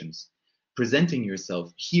functions. Presenting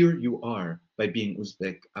yourself, here you are, by being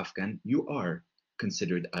Uzbek Afghan, you are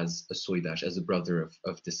considered as a soydash, as a brother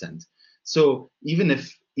of descent. So even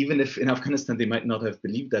if in Afghanistan they might not have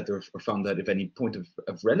believed that or found that of any point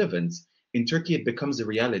of relevance, in Turkey it becomes a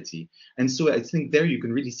reality. And so I think there you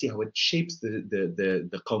can really see how it shapes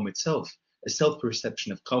the qawm itself, a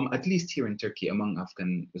self-perception of qawm, at least here in Turkey among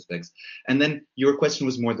Afghan Uzbeks. And then your question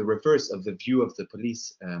was more the reverse of the view of the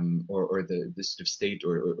police or the sort of state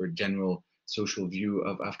or general social view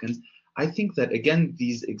of Afghans. I think that, again,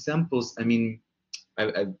 these examples, I mean,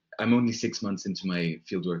 I'm only 6 months into my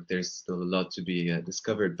fieldwork. There's still a lot to be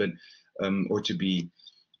discovered, but or to be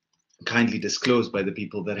kindly disclosed by the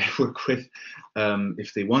people that I work with,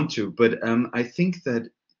 if they want to. But I think that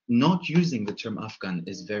not using the term Afghan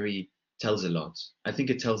tells a lot. I think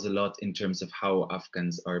it tells a lot in terms of how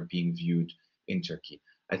Afghans are being viewed in Turkey.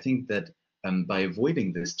 I think that by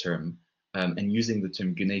avoiding this term and using the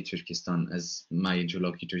term Güney Türkistan, as my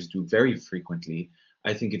interlocutors do very frequently,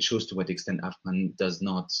 I think it shows to what extent Afghan does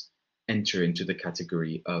not enter into the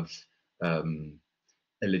category of a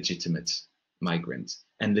legitimate migrant.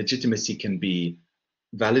 And legitimacy can be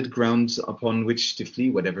valid grounds upon which to flee,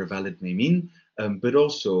 whatever valid may mean, but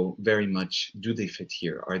also very much, do they fit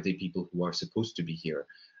here? Are they people who are supposed to be here?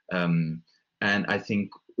 And I think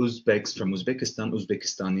Uzbeks from Uzbekistan,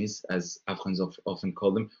 Uzbekistanis, as Afghans often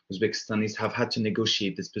call them, Uzbekistanis have had to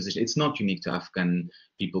negotiate this position. It's not unique to Afghan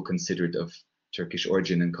people considered of Turkish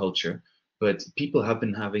origin and culture, but people have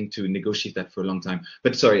been having to negotiate that for a long time.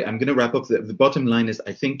 But sorry, I'm going to wrap up. The bottom line is,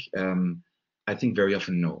 I think very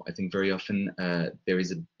often no. I think very often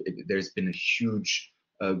there's been a huge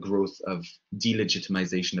growth of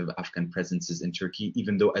delegitimization of Afghan presences in Turkey,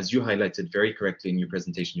 even though, as you highlighted very correctly in your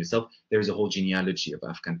presentation yourself, there is a whole genealogy of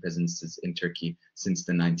Afghan presences in Turkey since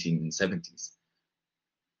the 1970s.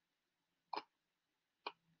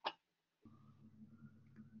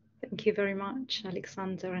 Thank you very much,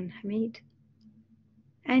 Alexander and Hamid.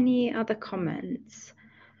 Any other comments?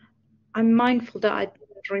 I'm mindful that I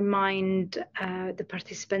didn't remind the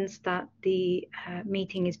participants that the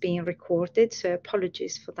meeting is being recorded, so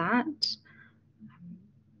apologies for that.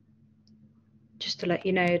 Just to let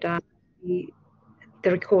you know that the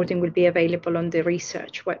recording will be available on the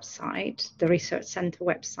research website, the Research Centre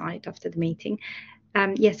website after the meeting.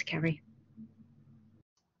 Yes, Carrie.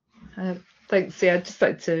 Thanks. Yeah, I'd just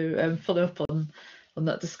like to follow up on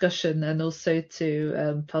that discussion, and also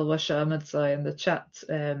to Palwasha Ahmadzai in the chat,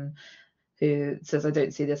 who says, I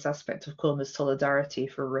don't see this aspect of qawm as solidarity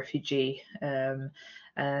for a refugee.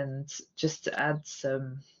 And just to add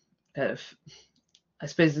some kind of, I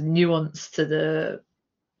suppose, nuance to the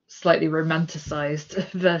slightly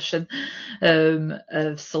romanticized version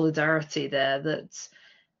of solidarity there, that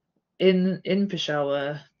in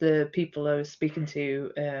Peshawar, the people I was speaking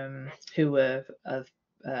to who were of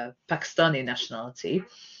Pakistani nationality,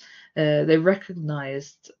 they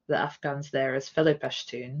recognized the Afghans there as fellow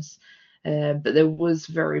Pashtuns, but there was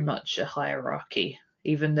very much a hierarchy,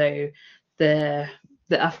 even though the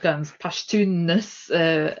Afghans' Pashtunness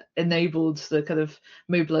enabled the kind of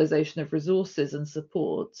mobilization of resources and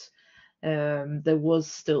support. there was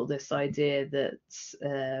still this idea that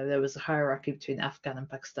there was a hierarchy between Afghan and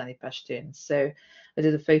Pakistani Pashtuns. So I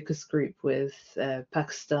did a focus group with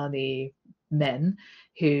Pakistani men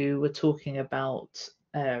who were talking about,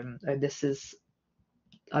 and this is,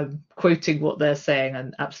 I'm quoting what they're saying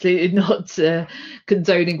and absolutely not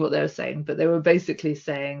condoning what they were saying, but they were basically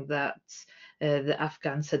saying that the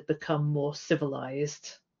Afghans had become more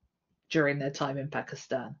civilized during their time in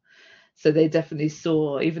Pakistan. So they definitely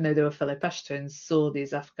saw, even though they were fellow Pashtuns, saw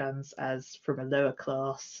these Afghans as from a lower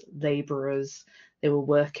class, laborers. They were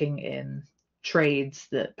working in trades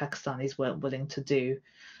that Pakistanis weren't willing to do.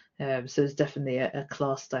 So there's definitely a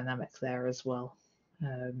class dynamic there as well.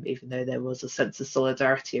 Even though there was a sense of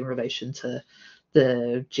solidarity in relation to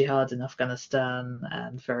the jihad in Afghanistan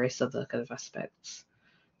and various other kind of aspects.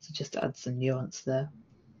 So just to add some nuance there.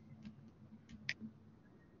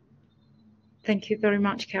 Thank you very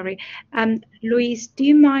much, Carrie. Louise, do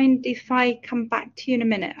you mind if I come back to you in a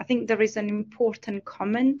minute? I think there is an important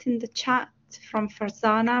comment in the chat from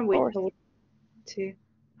Farzana, which I would like to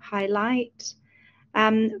highlight.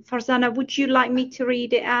 Farzana, would you like me to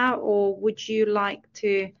read it out, or would you like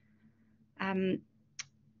to kind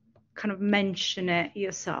of mention it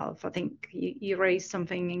yourself? I think you raised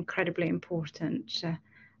something incredibly important.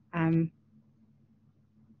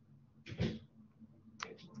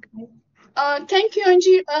 Thank you,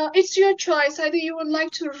 Angie. It's your choice. Either you would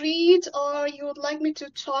like to read or you would like me to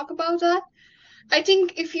talk about that. I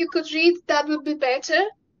think if you could read, that would be better.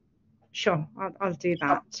 Sure, I'll do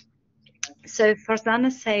that. So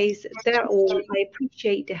Farzana says, "Dear all, I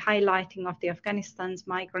appreciate the highlighting of the Afghanistan's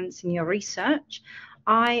migrants in your research.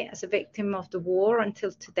 I, as a victim of the war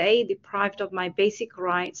until today, deprived of my basic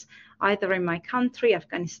rights, either in my country,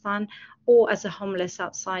 Afghanistan, or as a homeless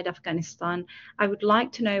outside Afghanistan. I would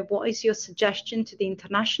like to know what is your suggestion to the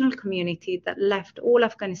international community that left all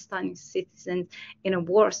Afghanistani citizens in a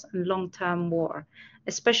worse and long-term war,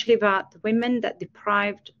 especially about the women that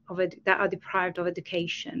are deprived of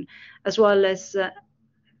education, as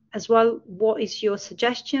well, what is your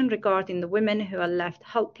suggestion regarding the women who are left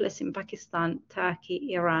helpless in Pakistan,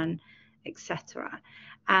 Turkey, Iran, etc.?"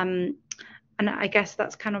 And I guess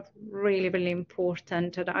that's kind of really, really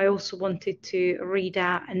important. And I also wanted to read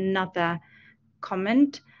out another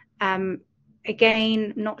comment.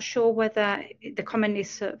 Again, not sure whether the comment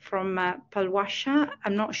is from Palwasha.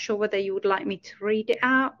 I'm not sure whether you would like me to read it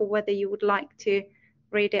out or whether you would like to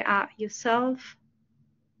read it out yourself.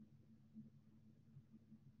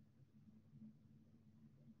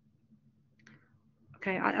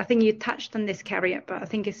 Okay, I think you touched on this, Carrie, but I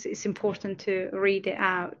think it's important to read it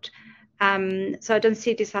out. So I don't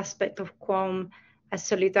see this aspect of QAM as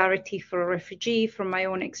solidarity for a refugee. From my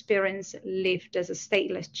own experience, lived as a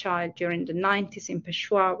stateless child during the 90s in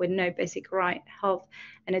Peshawar with no basic right, health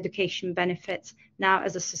and education benefits. Now,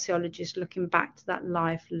 as a sociologist, looking back to that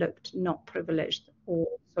life looked not privileged or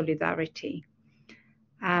solidarity.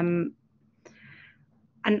 And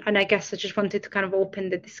I guess I just wanted to kind of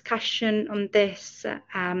open the discussion on this,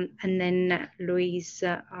 and then Louise,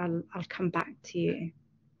 I'll come back to you.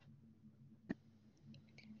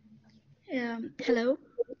 Hello.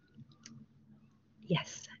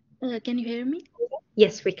 Yes. Can you hear me?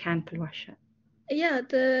 Yes, we can, Palwasha. Yeah,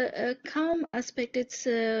 the calm aspect, it's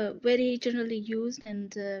very generally used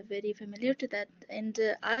and very familiar to that. And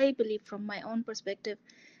I believe from my own perspective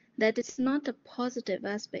that it's not a positive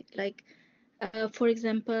aspect. Like, for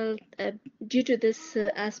example, due to this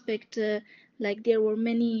aspect, like there were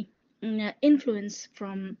many influence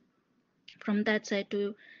from that side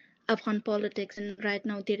to Afghan politics, and right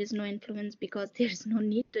now there is no influence because there is no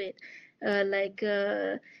need to it.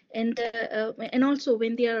 And also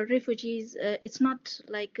when they are refugees, it's not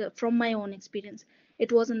like from my own experience,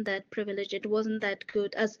 it wasn't that privileged, it wasn't that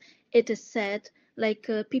good as it is said. Like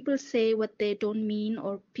people say what they don't mean,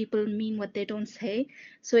 or people mean what they don't say.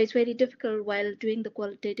 So it's very difficult while doing the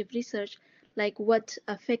qualitative research, like what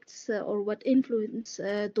affects or what influence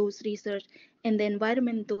those research and the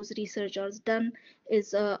environment those research are done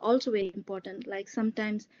is also very important. Like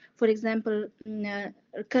sometimes, for example,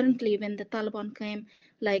 currently when the Taliban came,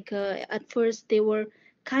 like at first they were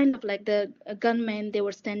kind of like the gunmen, they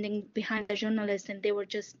were standing behind the journalists and they were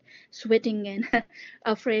just sweating and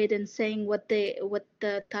afraid and saying what the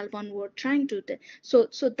Taliban were trying to do. So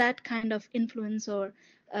that kind of influence or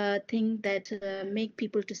thing that make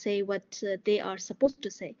people to say what they are supposed to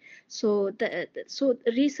say. So so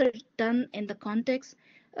research done in the context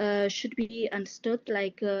should be understood.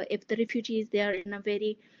 Like if the refugees, they are in a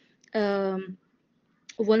very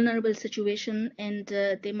vulnerable situation, and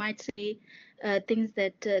they might say things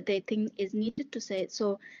that they think is needed to say.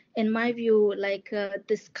 So in my view, like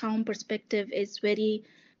this calm perspective is very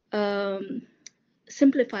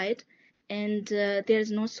simplified, and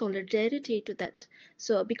there's no solidarity to that.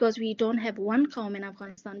 So because we don't have one calm in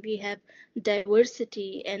Afghanistan, we have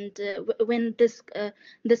diversity, and when this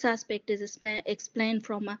aspect is explained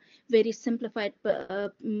from a very simplified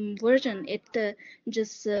version, it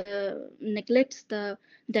just neglects the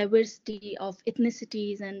diversity of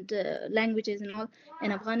ethnicities and languages and all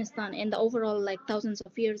in Afghanistan, and the overall like thousands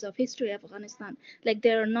of years of history of Afghanistan. Like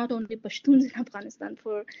there are not only Pashtuns in Afghanistan,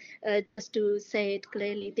 for just to say it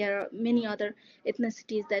clearly, there are many other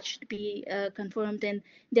ethnicities that should be confirmed, and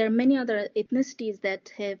there are many other ethnicities that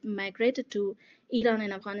have migrated to Iran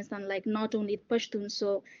and Afghanistan, like not only Pashtuns.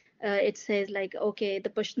 So it says like, okay, the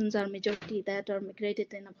Pashtuns are majority that are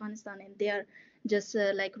migrated in Afghanistan, and they are just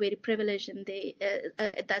like very privileged, and they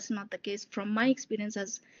that's not the case from my experience,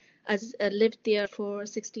 as lived there for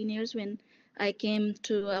 16 years when I came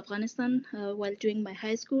to Afghanistan while doing my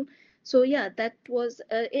high school. So yeah, that was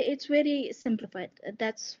it's very simplified.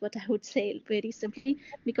 That's what I would say, very simply,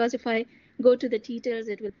 because if I go to the details,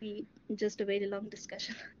 it will be just a very long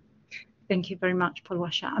discussion. Thank you very much,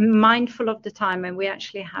 Palwasha. I'm mindful of the time, and we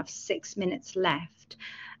actually have 6 minutes left.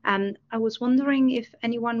 I was wondering if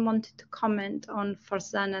anyone wanted to comment on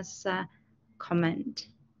Farzana's comment.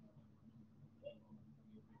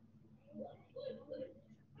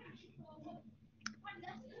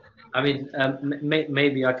 I mean,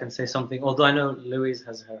 maybe I can say something, although I know Louise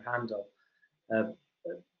has her hand up.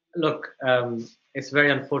 Look, it's a very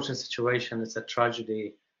unfortunate situation. It's a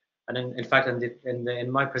tragedy. And in fact,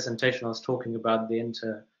 in my presentation, I was talking about the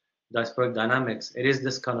inter-diasporic dynamics. It is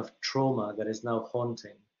this kind of trauma that is now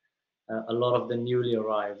haunting a lot of the newly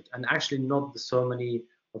arrived, and actually not so many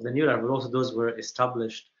of the newly arrived, but also those were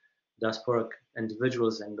established diasporic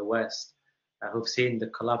individuals in the West who've seen the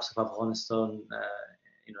collapse of Afghanistan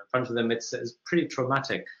in front of them. It's pretty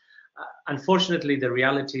traumatic. Unfortunately, the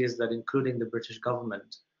reality is that, including the British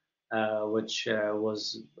government, which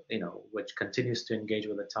continues to engage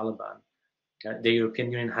with the Taliban, the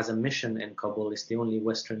European Union has a mission in Kabul. It's the only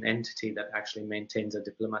Western entity that actually maintains a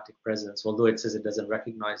diplomatic presence, although it says it doesn't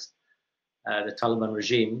recognize the Taliban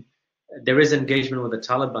regime. There is engagement with the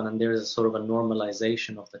Taliban, and there is a sort of a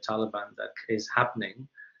normalization of the Taliban that is happening.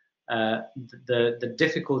 The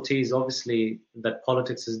difficulty is obviously that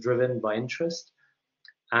politics is driven by interest,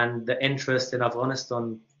 and the interest in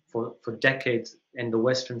Afghanistan for decades in the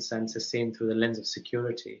Western sense is seen through the lens of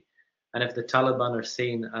security. And if the Taliban are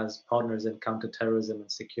seen as partners in counterterrorism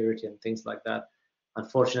and security and things like that,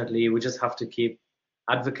 unfortunately, we just have to keep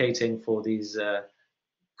advocating for these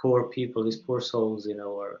poor people, these poor souls,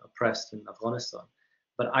 are oppressed in Afghanistan.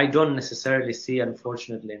 But I don't necessarily see,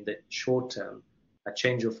 unfortunately, in the short term, a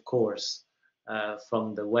change of course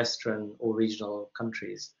from the Western or regional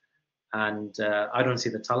countries. And I don't see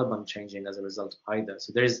the Taliban changing as a result either.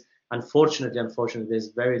 So there is, unfortunately, there's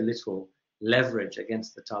very little leverage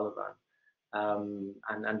against the Taliban.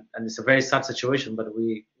 And it's a very sad situation, but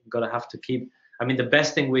we have to keep, I mean, the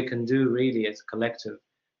best thing we can do really as a collective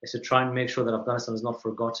is to try and make sure that Afghanistan is not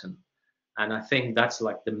forgotten. And I think that's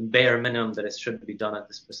like the bare minimum that it should be done at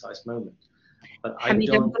this precise moment. But I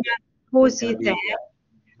don't pause you there,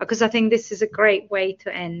 because I think this is a great way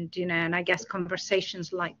to end, and I guess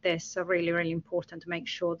conversations like this are really, really important to make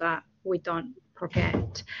sure that we don't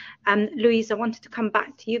forget. Louise, I wanted to come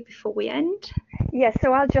back to you before we end. Yes,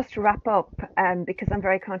 so I'll just wrap up because I'm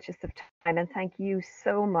very conscious of time, and thank you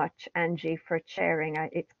so much, Angie, for sharing.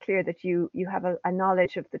 It's clear that you have a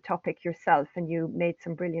knowledge of the topic yourself, and you made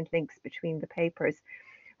some brilliant links between the papers.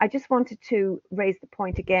 I just wanted to raise the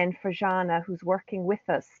point again for Jana, who's working with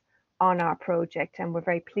us on our project, and we're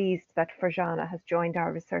very pleased that Farjana has joined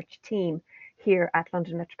our research team here at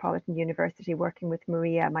London Metropolitan University, working with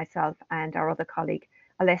Maria, myself, and our other colleague,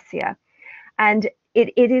 Alessia. And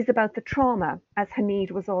it is about the trauma, as Hamid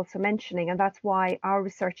was also mentioning, and that's why our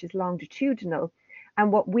research is longitudinal.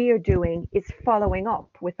 And what we are doing is following up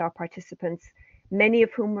with our participants, many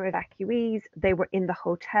of whom were evacuees. They were in the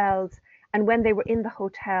hotels, and when they were in the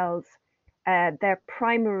hotels, their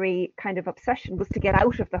primary kind of obsession was to get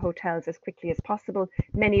out of the hotels as quickly as possible.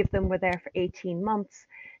 Many of them were there for 18 months.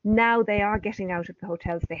 Now they are getting out of the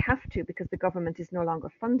hotels. They have to, because the government is no longer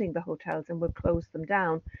funding the hotels and will close them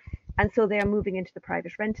down. And so they are moving into the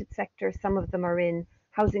private rented sector. Some of them are in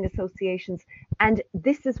housing associations. And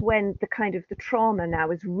this is when the kind of the trauma now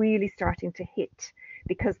is really starting to hit,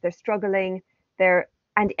 because they're struggling.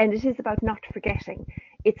 And it is about not forgetting.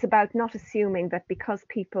 it's about not assuming that because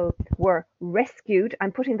people were rescued,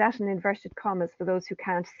 I'm putting that in inverted commas for those who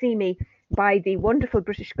can't see me, by the wonderful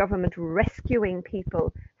British government rescuing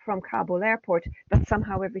people from Kabul airport, that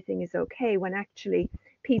somehow everything is okay, when actually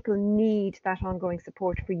people need that ongoing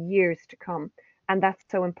support for years to come. And that's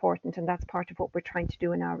so important, and that's part of what we're trying to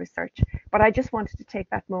do in our research. But I just wanted to take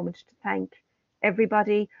that moment to thank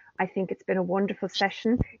everybody. I think it's been a wonderful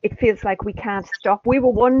session. It feels like we can't stop. We were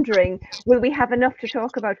wondering, will we have enough to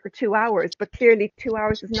talk about for 2 hours? But clearly 2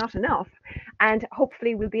 hours is not enough. And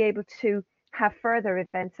hopefully we'll be able to have further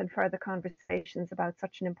events and further conversations about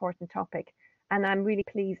such an important topic. And I'm really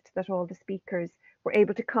pleased that all the speakers were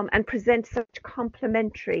able to come and present such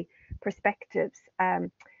complementary perspectives.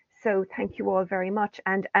 So thank you all very much.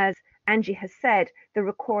 And as Angie has said, the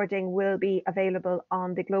recording will be available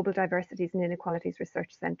on the Global Diversities and Inequalities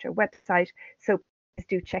Research Centre website. So please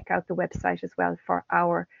do check out the website as well for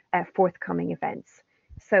our forthcoming events.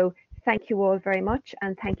 So thank you all very much,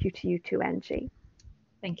 and thank you to you too, Angie.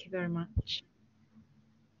 Thank you very much.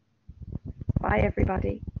 Bye,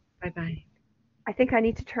 everybody. Bye-bye. I think I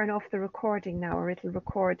need to turn off the recording now, or it'll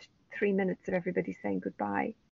record 3 minutes of everybody saying goodbye.